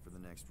we wait for the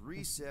next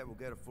reset, we'll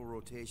get a full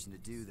rotation to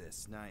do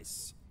this.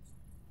 Nice.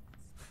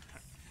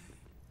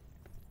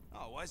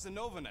 Oh, why's the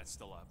Novanet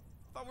still up?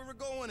 Thought we were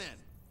going in.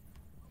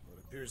 Well, it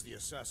appears the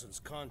assassin's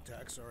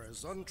contacts are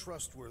as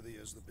untrustworthy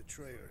as the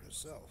betrayer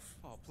herself.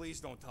 Oh, please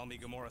don't tell me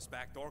Gamora's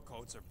backdoor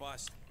codes are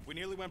bust. We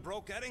nearly went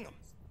broke getting them.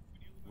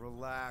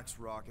 Relax,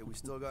 Rocket. We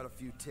still got a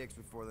few ticks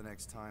before the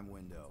next time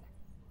window.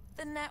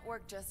 The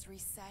network just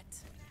reset.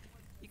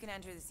 You can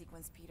enter the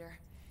sequence, Peter.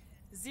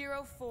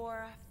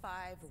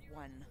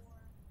 0451.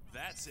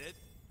 That's it?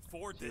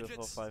 4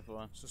 digits?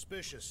 0451.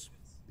 Suspicious.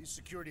 These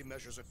security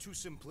measures are too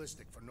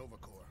simplistic for Nova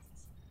Corps.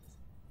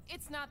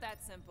 It's not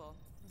that simple.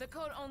 The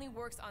code only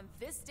works on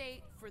this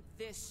date for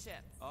this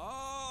ship.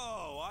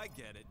 Oh, I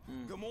get it.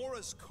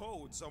 Gamora's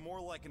codes are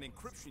more like an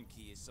encryption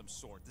key of some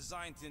sort,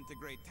 designed to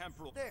integrate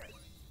temporal... There.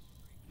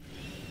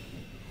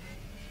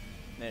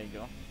 There you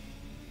go.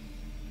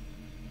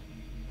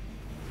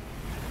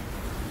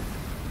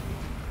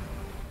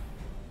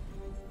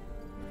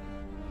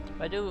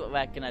 I do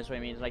recognize what I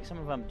mean. Like, some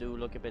of them do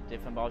look a bit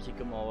different, but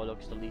obviously Gamora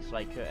looks the least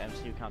like her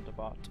MCU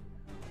counterpart.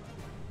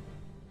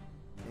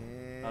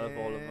 Out of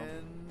all of them.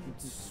 And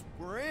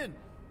we're in.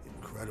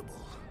 Incredible.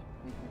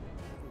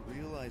 I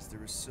didn't realize there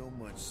was so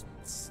much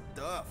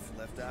stuff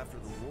left after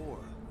the war.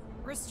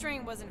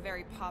 Restraint wasn't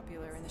very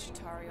popular in the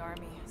Chitauri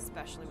army,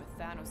 especially with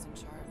Thanos in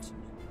charge.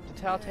 The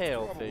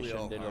Telltale Probably version,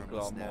 all they look a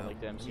harmless lot more now.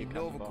 like the I MCU mean,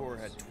 Nova Corps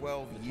counterparts. had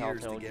 12 The years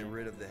to Telltale get game.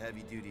 rid of the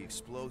heavy-duty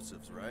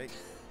explosives, right?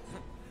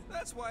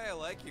 That's why I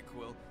like you,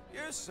 Quill.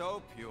 You're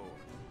so pure.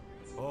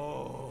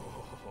 Oh,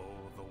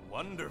 the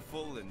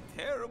wonderful and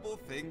terrible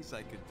things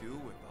I could do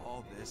with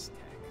all this tech.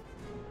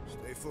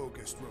 Stay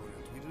focused,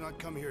 Rodent. We did not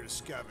come here to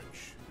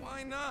scavenge.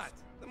 Why not?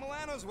 The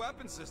Milano's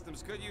weapon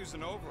systems could use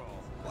an overhaul.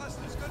 Plus,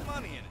 there's good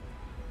money in it.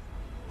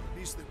 The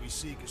piece that we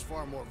seek is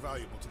far more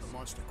valuable to the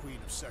Monster Queen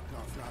of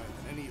Seknarf 9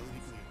 than any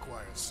illegally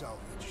acquired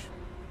salvage.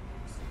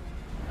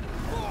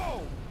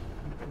 Whoa!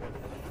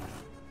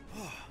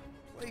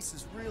 Place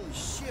is really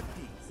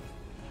shifty.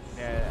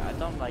 Yeah, I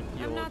don't like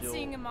the I'm not audio.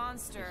 seeing a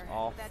monster. It's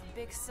off. That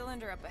big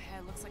cylinder up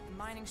ahead looks like the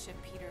mining ship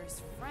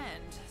Peter's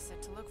friend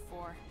said to look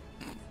for.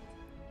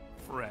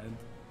 Friend.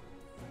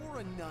 For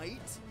a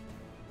night.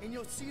 And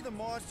you'll see the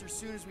monster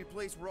soon as we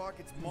place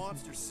Rocket's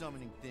monster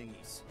summoning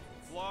thingies.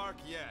 Flark,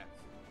 yeah.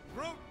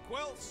 Groot,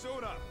 Quill,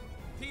 suit up.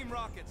 Team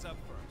Rocket's up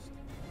first.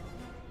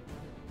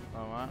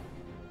 Alright.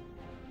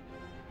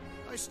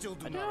 I still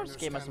do I do not know this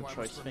game has understand some why we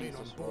choice remain things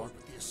on as board well.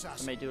 with the I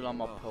assassin. may do a lot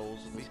more polls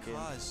in this game.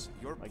 Because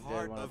you're Like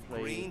part when I of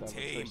play Green the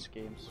Team. choice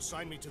games.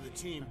 Assign me to the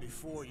team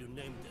before you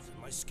named it.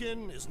 My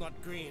skin is not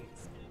green.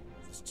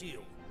 It's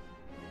teal.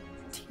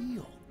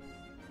 Teal.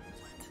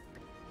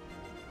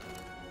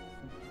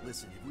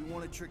 Listen, if we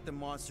want to trick the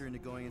monster into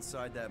going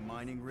inside that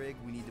mining rig,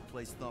 we need to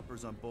place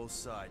thumpers on both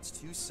sides.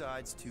 2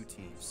 sides, 2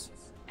 teams.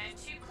 And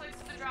 2 clicks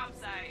to the drop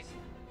site.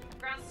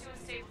 Ground's too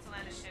unstable to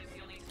land a ship, so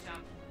you'll need to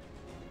jump.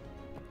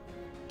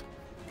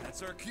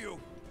 That's our cue.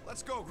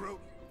 Let's go, Groot.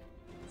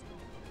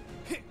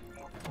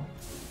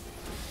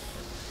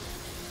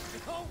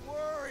 Don't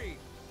worry!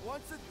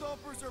 Once the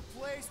thumpers are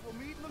placed, we'll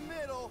meet in the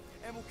middle,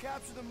 and we'll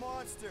capture the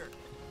monster.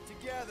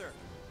 Together.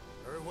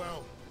 Very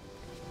well.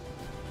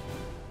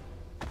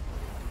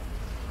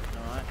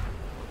 Alright.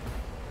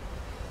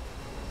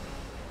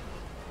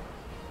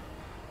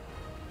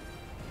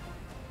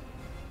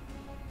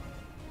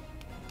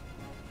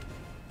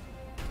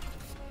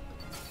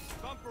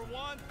 Thumper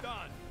 1,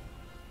 done.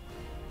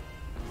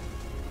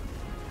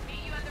 Meet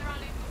you at the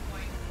rendezvous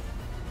point.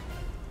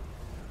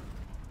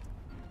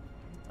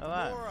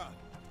 Alright. Laura,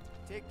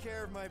 take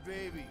care of my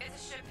baby.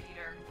 It's a ship,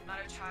 Peter, not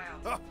a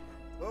child. Ah,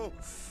 oh,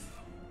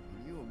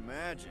 can you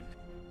imagine?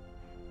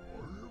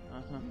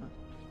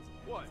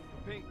 What?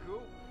 A pink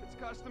coupe? It's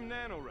custom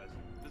nano resin,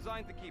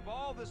 designed to keep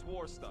all this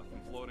war stuff from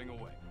floating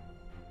away.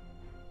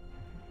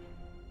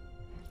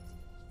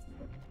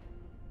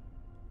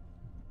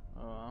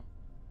 Oh well.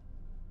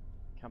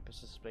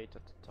 Campus is split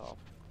at the top.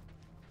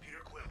 Peter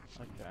Quill.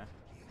 Okay.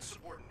 The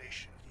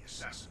insubordination of the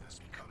assassin has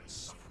become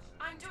insufferable.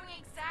 I'm doing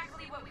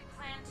exactly what we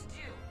planned to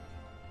do.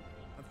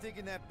 I'm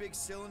thinking that big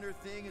cylinder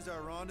thing is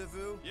our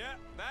rendezvous. Yeah,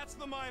 that's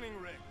the mining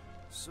rig.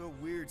 So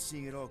weird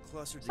seeing it all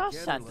clustered It's not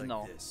together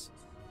Sentinel. like this.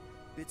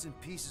 Bits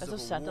and pieces That's of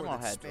a a Sentinel war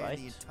that head, span right?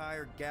 the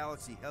entire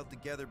galaxy, held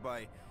together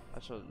by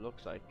That's what it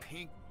looks like.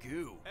 Pink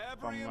goo.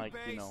 From like,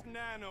 you know,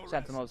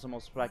 Sentinel's the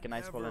most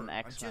recognizable in I'm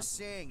X-Men. just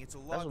saying, it's a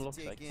That's lot what it to looks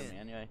take like to in. me,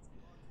 anyway.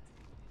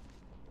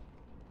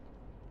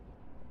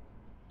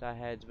 That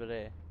head's but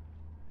there.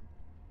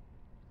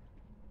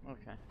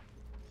 Okay.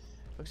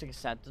 Looks like a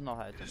Sentinel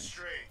head to It is me.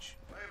 strange.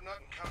 I have not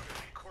encountered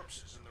any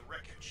corpses in the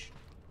wreckage.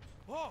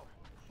 Oh,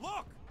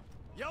 look!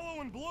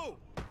 Yellow and blue.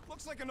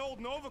 Looks like an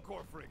old Nova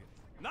Corps frigate.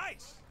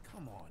 Nice!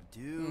 Come on,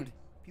 dude.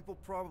 People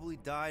probably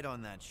died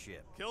on that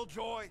ship.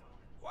 Killjoy,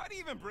 why do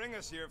you even bring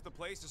us here if the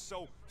place is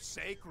so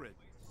sacred?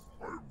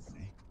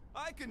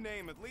 I can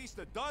name at least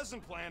a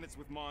dozen planets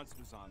with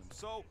monsters on them,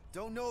 so...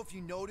 Don't know if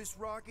you noticed,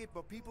 Rocket,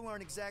 but people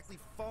aren't exactly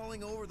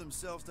falling over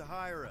themselves to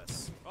hire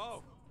us.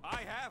 Oh,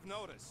 I have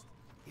noticed.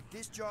 If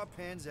this job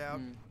pans out,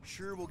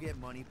 sure we'll get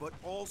money, but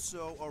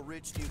also a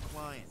rich new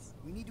client.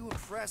 We need to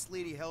impress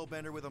Lady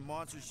Hellbender with a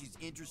monster she's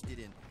interested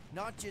in,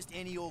 not just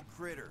any old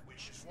critter.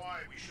 Which is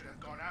why we should have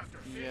gone after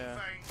Fin Yeah.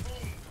 Fang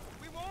Foom.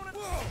 We won't...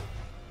 Whoa!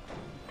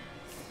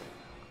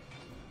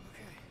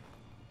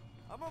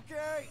 I'm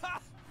okay.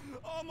 Ha!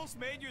 Almost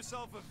made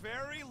yourself a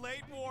very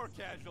late war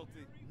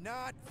casualty.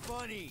 Not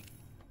funny.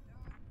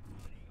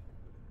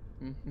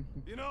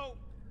 You know,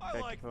 I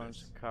Back like opponents,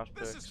 this. crash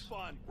This is books.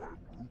 fun.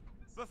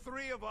 The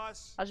three of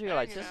us. As you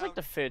realize, hanging this is like out,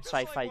 the third just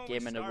like sci-fi when we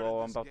game in a started row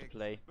I'm this about to gig.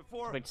 play.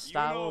 Before It's like you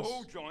Star know Wars,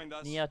 who joined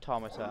us. Nier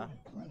Automata.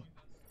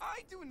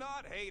 I do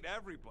not hate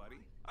everybody.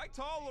 I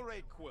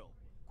tolerate Quill.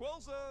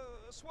 Quill's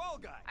a swell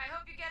guy. I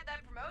hope you get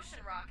that promotion,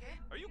 Rocket.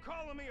 Are you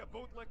calling me a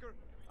bootlicker?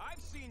 I've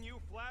seen you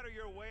flatter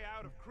your way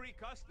out of Kree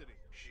custody.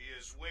 She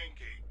is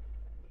winking.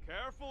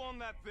 Careful on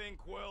that thing,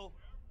 Quill.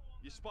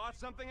 You spot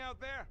something out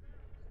there?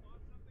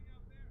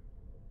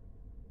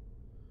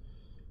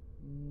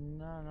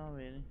 No, not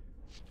really.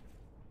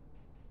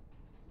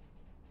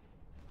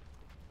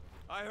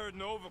 I heard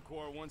Nova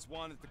Corps once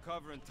wanted to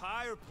cover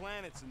entire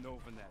planets in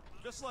Novanet,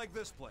 just like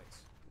this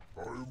place.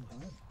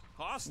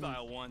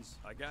 Hostile ones,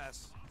 I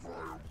guess.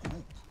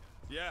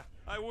 Yeah,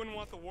 I wouldn't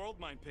want the world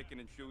mind picking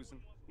and choosing.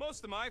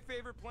 Most of my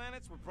favorite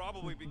planets would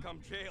probably become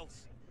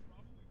jails.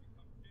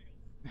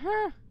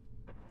 Huh?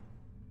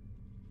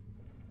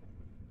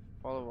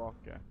 Follow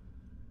Walker.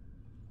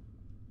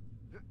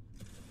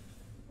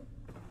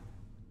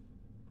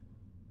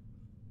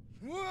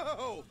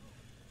 Whoa!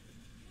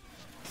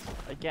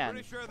 Again,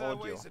 Pretty sure that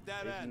audio way's a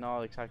dead is end.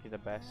 not exactly the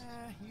best.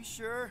 You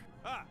sure?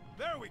 Ah,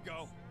 there we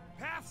go.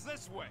 Path's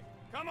this way.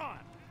 Come on.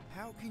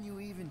 How can you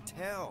even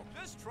tell?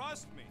 Just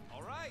trust me,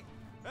 all right?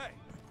 Hey,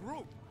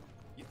 group.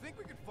 You think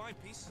we could find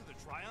pieces of the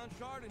Tryon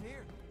shard in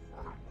here?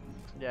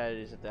 Yeah, it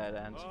is a dead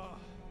end.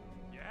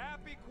 You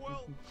happy,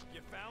 Quill?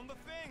 You found the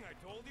thing. I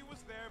told you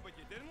was there, but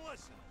you didn't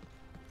listen.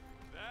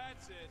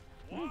 That's it.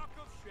 Walk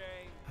of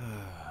shame.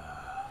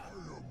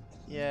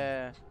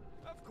 Yeah.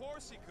 Of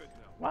course he could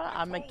know. Well,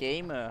 I I'm a told him.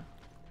 gamer.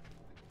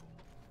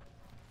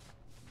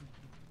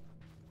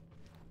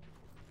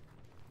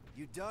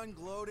 You done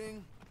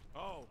gloating?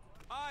 Oh,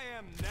 I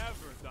am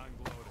never done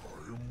gloating. I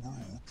am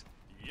Groot.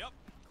 Yep.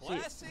 See,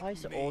 Classic why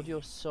is the me. audio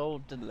so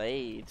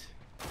delayed?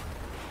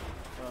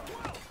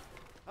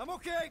 I'm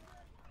okay.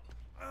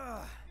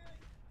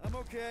 I'm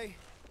okay.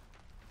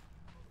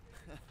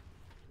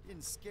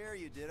 Didn't scare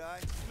you, did I?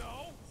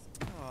 No.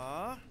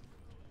 Aw,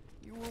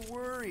 you were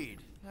worried.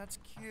 That's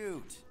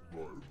cute.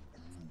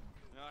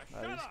 That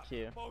Shut is up,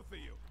 cute. both of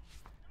you.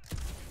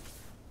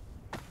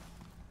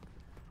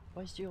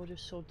 Why is the audio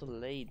so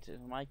delayed? Is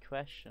my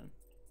question.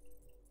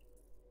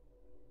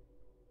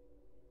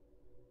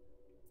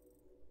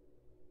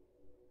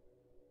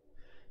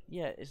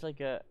 Yeah, it's like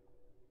a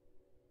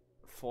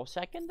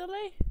 4-second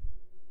delay.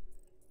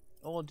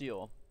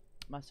 Audio.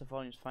 Master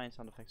volume is fine,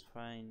 sound effects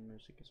fine,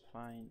 music is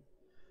fine.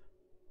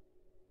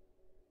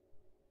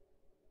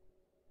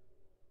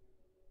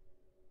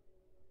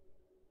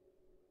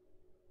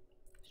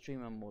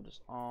 Streamer mode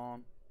is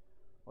on.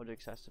 Audio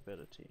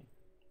accessibility.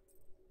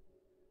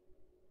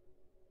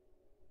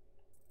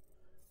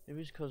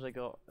 Maybe it's because I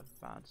got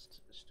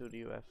advanced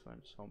studio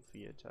reference home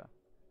theater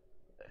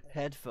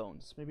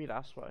headphones. Maybe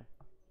that's why.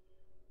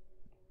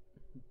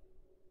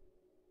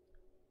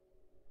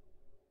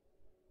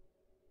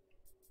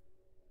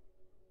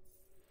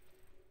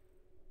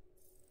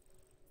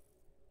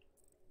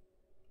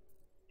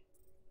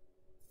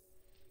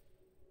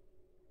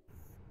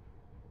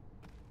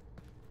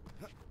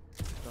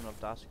 Don't know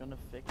if that's gonna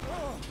fix it.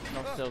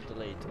 No, still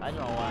delayed. I don't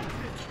know why.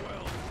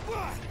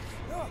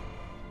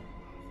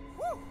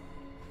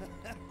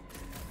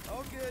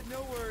 All good,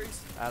 no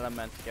worries.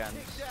 Element scans.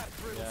 Take that,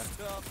 brittle Yeah.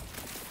 stuff.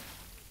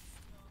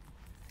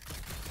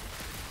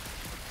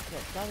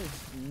 Yeah, that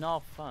is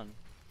not fun.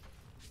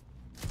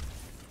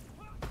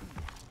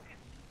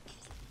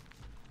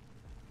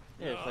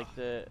 Yeah, it's like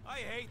the I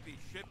hate these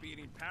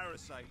ship-eating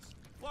parasites.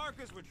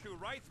 Flarkas would chew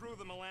right through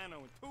the Milano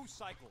in 2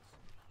 cycles.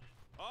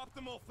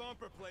 Optimal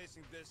thumper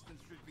placing distance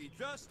should be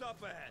just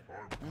up ahead.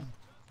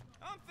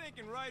 I'm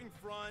thinking right in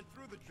front,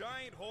 through the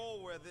giant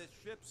hole where this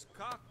ship's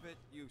cockpit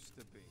used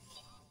to be.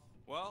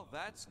 Well,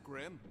 that's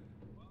grim.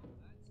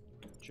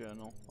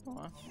 journal.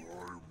 Alright.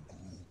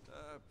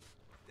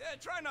 Yeah,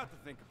 try not to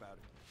think about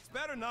it. It's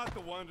better not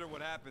to wonder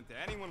what happened to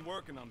anyone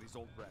working on these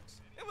old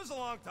wrecks. It was a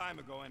long time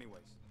ago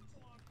anyways.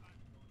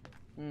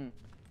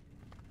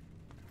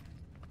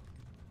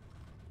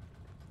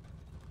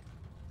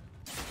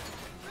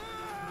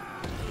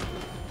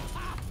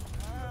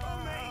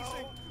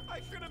 Amazing! I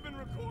should have been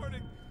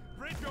recording.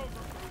 Bridge over.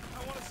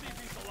 I want to see if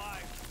he's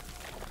alive.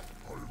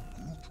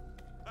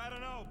 I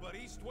don't know, but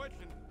he's twitching.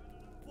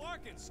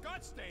 Flarkin,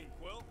 Scott Stain,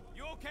 Quill.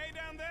 You okay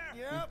down there?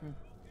 Yep.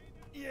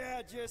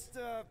 Yeah, just,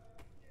 thought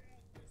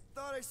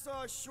I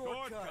saw a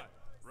shortcut.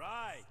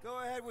 Right. Go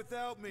ahead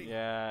without me.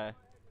 Yeah.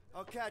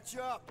 I'll catch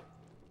up.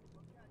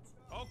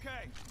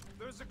 Okay.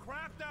 There's a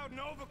craft out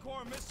Nova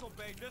Corps missile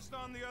bay just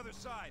on the other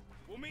side.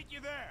 We'll meet you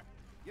there.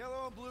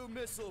 Yellow and blue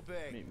missile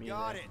bay. Meet me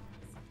Got there. it.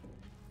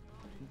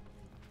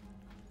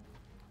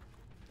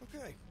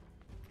 Okay.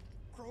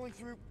 Crawling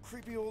through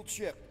creepy old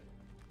ship.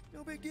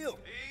 No big deal.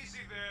 Easy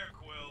there,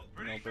 Quill.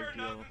 Pretty No big sure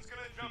deal. nothing's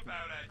gonna jump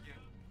out at you.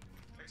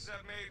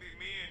 Except maybe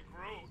me and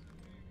Groot.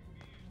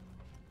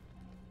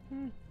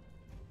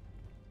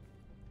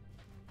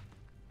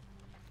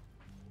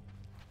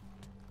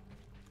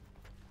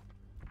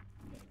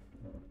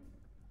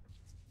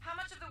 How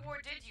much of the war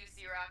did you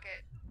see,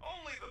 Rocket?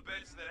 Only the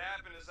bits that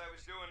happened as I was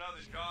doing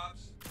other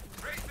jobs.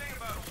 Great thing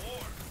about a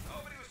war,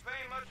 nobody was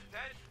paying much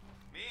attention.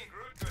 Me and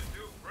Groot could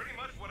do pretty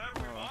much whatever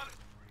we wanted.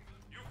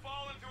 You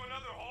fall into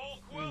another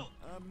hole, Quill?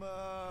 I'm,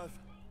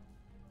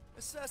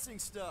 assessing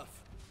stuff.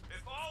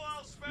 If all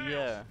else fails,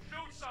 Yeah.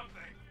 shoot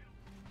something.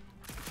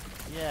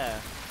 Yeah.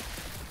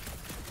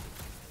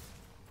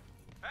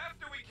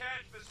 After we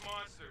catch this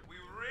monster, we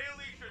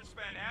really should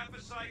spend half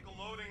a cycle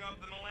loading up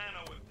the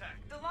Milano with tech.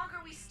 The longer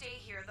we stay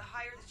here, the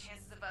higher the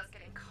chances of us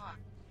getting caught.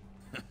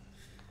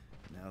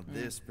 Now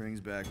this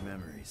brings back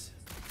memories.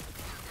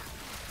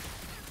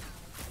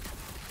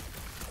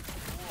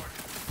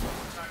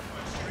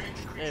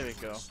 There we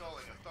go.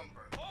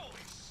 Holy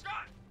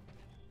Scott!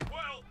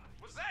 Well,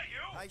 was that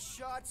you? I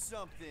shot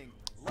something,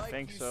 like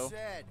think you so.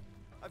 said.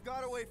 I've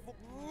got to wait for.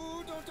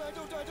 Ooh, don't die,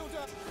 don't die, don't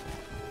die.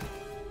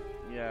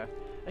 Yeah.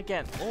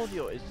 Again,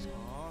 audio is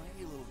Aw,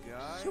 hey, little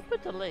guy. super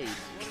delayed.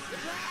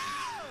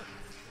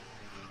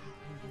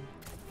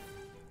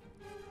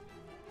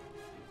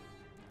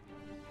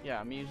 Yeah,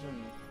 I'm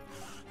using.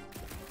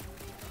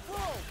 Whoa,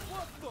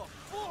 what the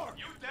fuck?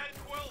 You dead,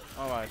 Quill?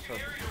 Alright, I so can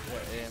hear your yeah,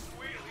 voice yeah.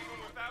 squeal even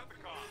without the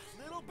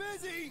comms. Little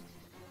busy.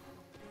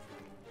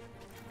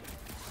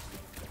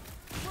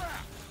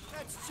 Crap,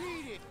 that's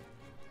cheating.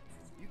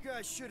 You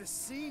guys should have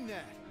seen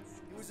that.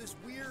 It was this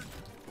weird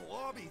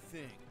blobby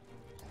thing.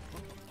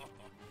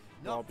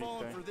 Not Blobby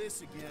falling thing. for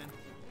this again.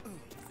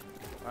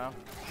 Well.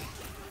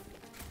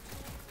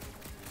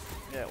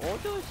 Yeah,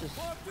 audio is just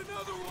Popped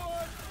another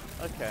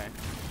one. okay.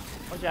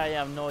 Oh yeah, I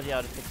have no idea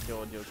how to fix the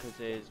audio because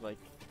there's like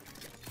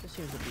there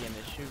seems to be an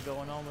issue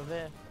going on with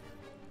it.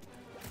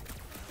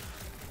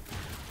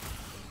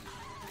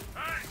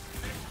 Hey,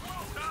 if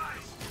Quill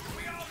dies,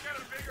 we all get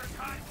a bigger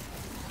cut.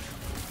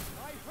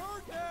 I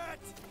heard that.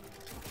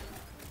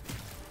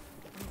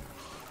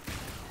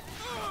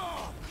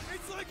 Oh,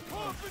 it's like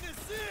pumping a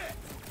zit.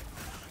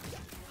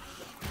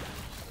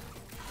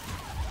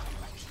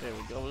 There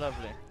we go,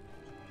 lovely.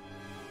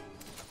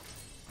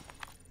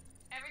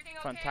 Everything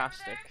okay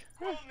Fantastic. over there?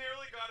 Quill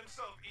nearly got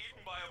himself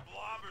eaten by a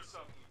blob or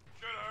something.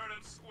 Should have heard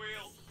him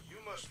squeal. You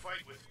must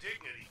fight with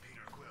dignity,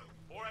 Peter Quill.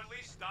 Or at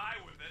least die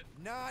with it.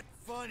 Not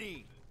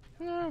funny.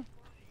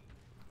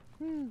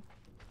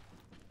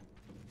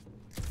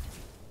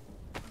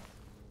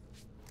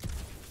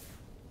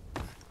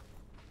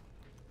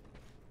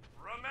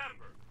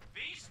 Remember,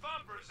 these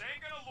thumpers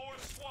ain't gonna lure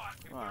SWAT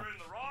if Wow. they're in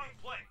the wrong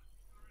place.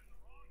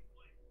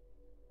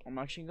 I'm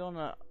actually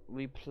gonna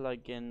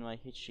replug in my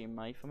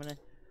HDMI for a minute.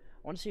 I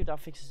want to see if that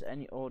fixes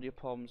any audio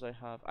problems I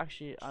have.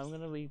 Actually, I'm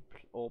gonna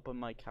open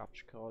my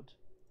capture card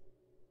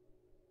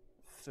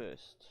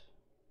first.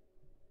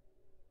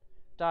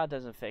 That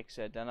doesn't fix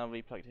it, then I'll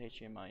replug the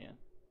HDMI in.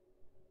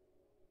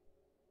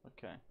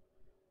 Okay.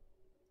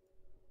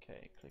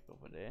 Okay, click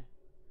over there.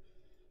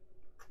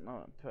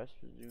 No, press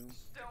resume.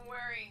 Don't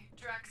worry,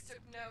 Drax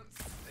took notes.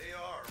 They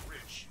are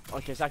rich.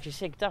 Okay, it's actually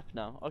synced up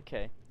now.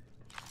 Okay.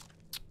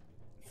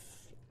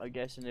 I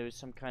guess and there was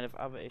some kind of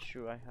other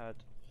issue I had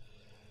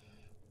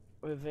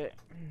with it.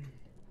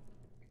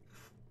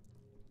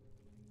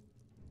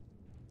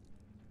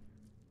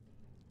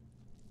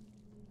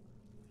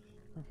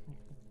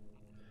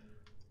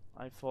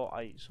 I thought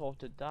I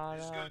sorted that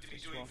It's out. good to be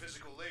as doing well.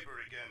 physical labor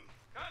again.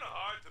 Kinda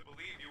hard to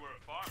believe you were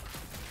a farmer.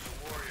 The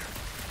warrior.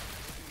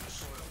 Working the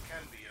soil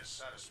can be as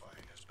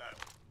satisfying as battle.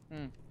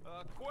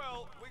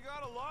 Quill, we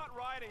got a lot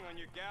riding on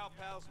your gal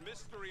pal's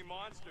mystery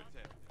monster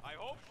tip. I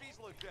hope she's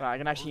legit. Right, I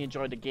can actually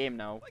enjoy the game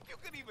now. Like you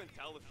could even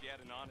tell if she had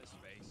an honest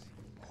face.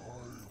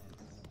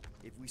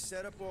 If we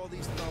set up all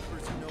these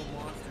thumpers and no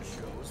monster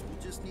shows,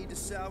 we'll just need to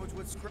salvage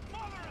what's Mother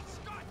of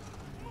Scott!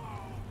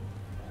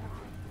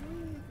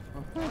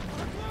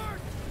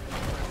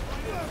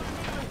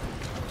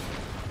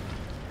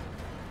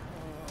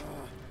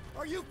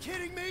 Are you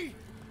kidding me?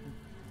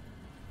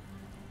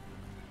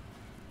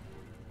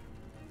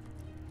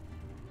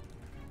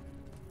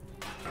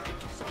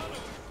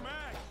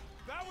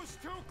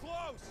 too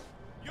close.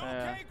 You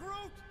okay,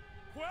 Groot?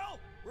 Quill?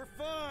 We're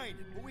fine,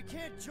 but we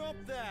can't jump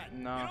that.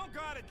 No. You don't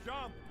gotta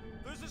jump.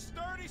 There's a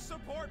sturdy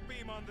support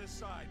beam on this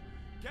side.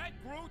 Get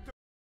Groot to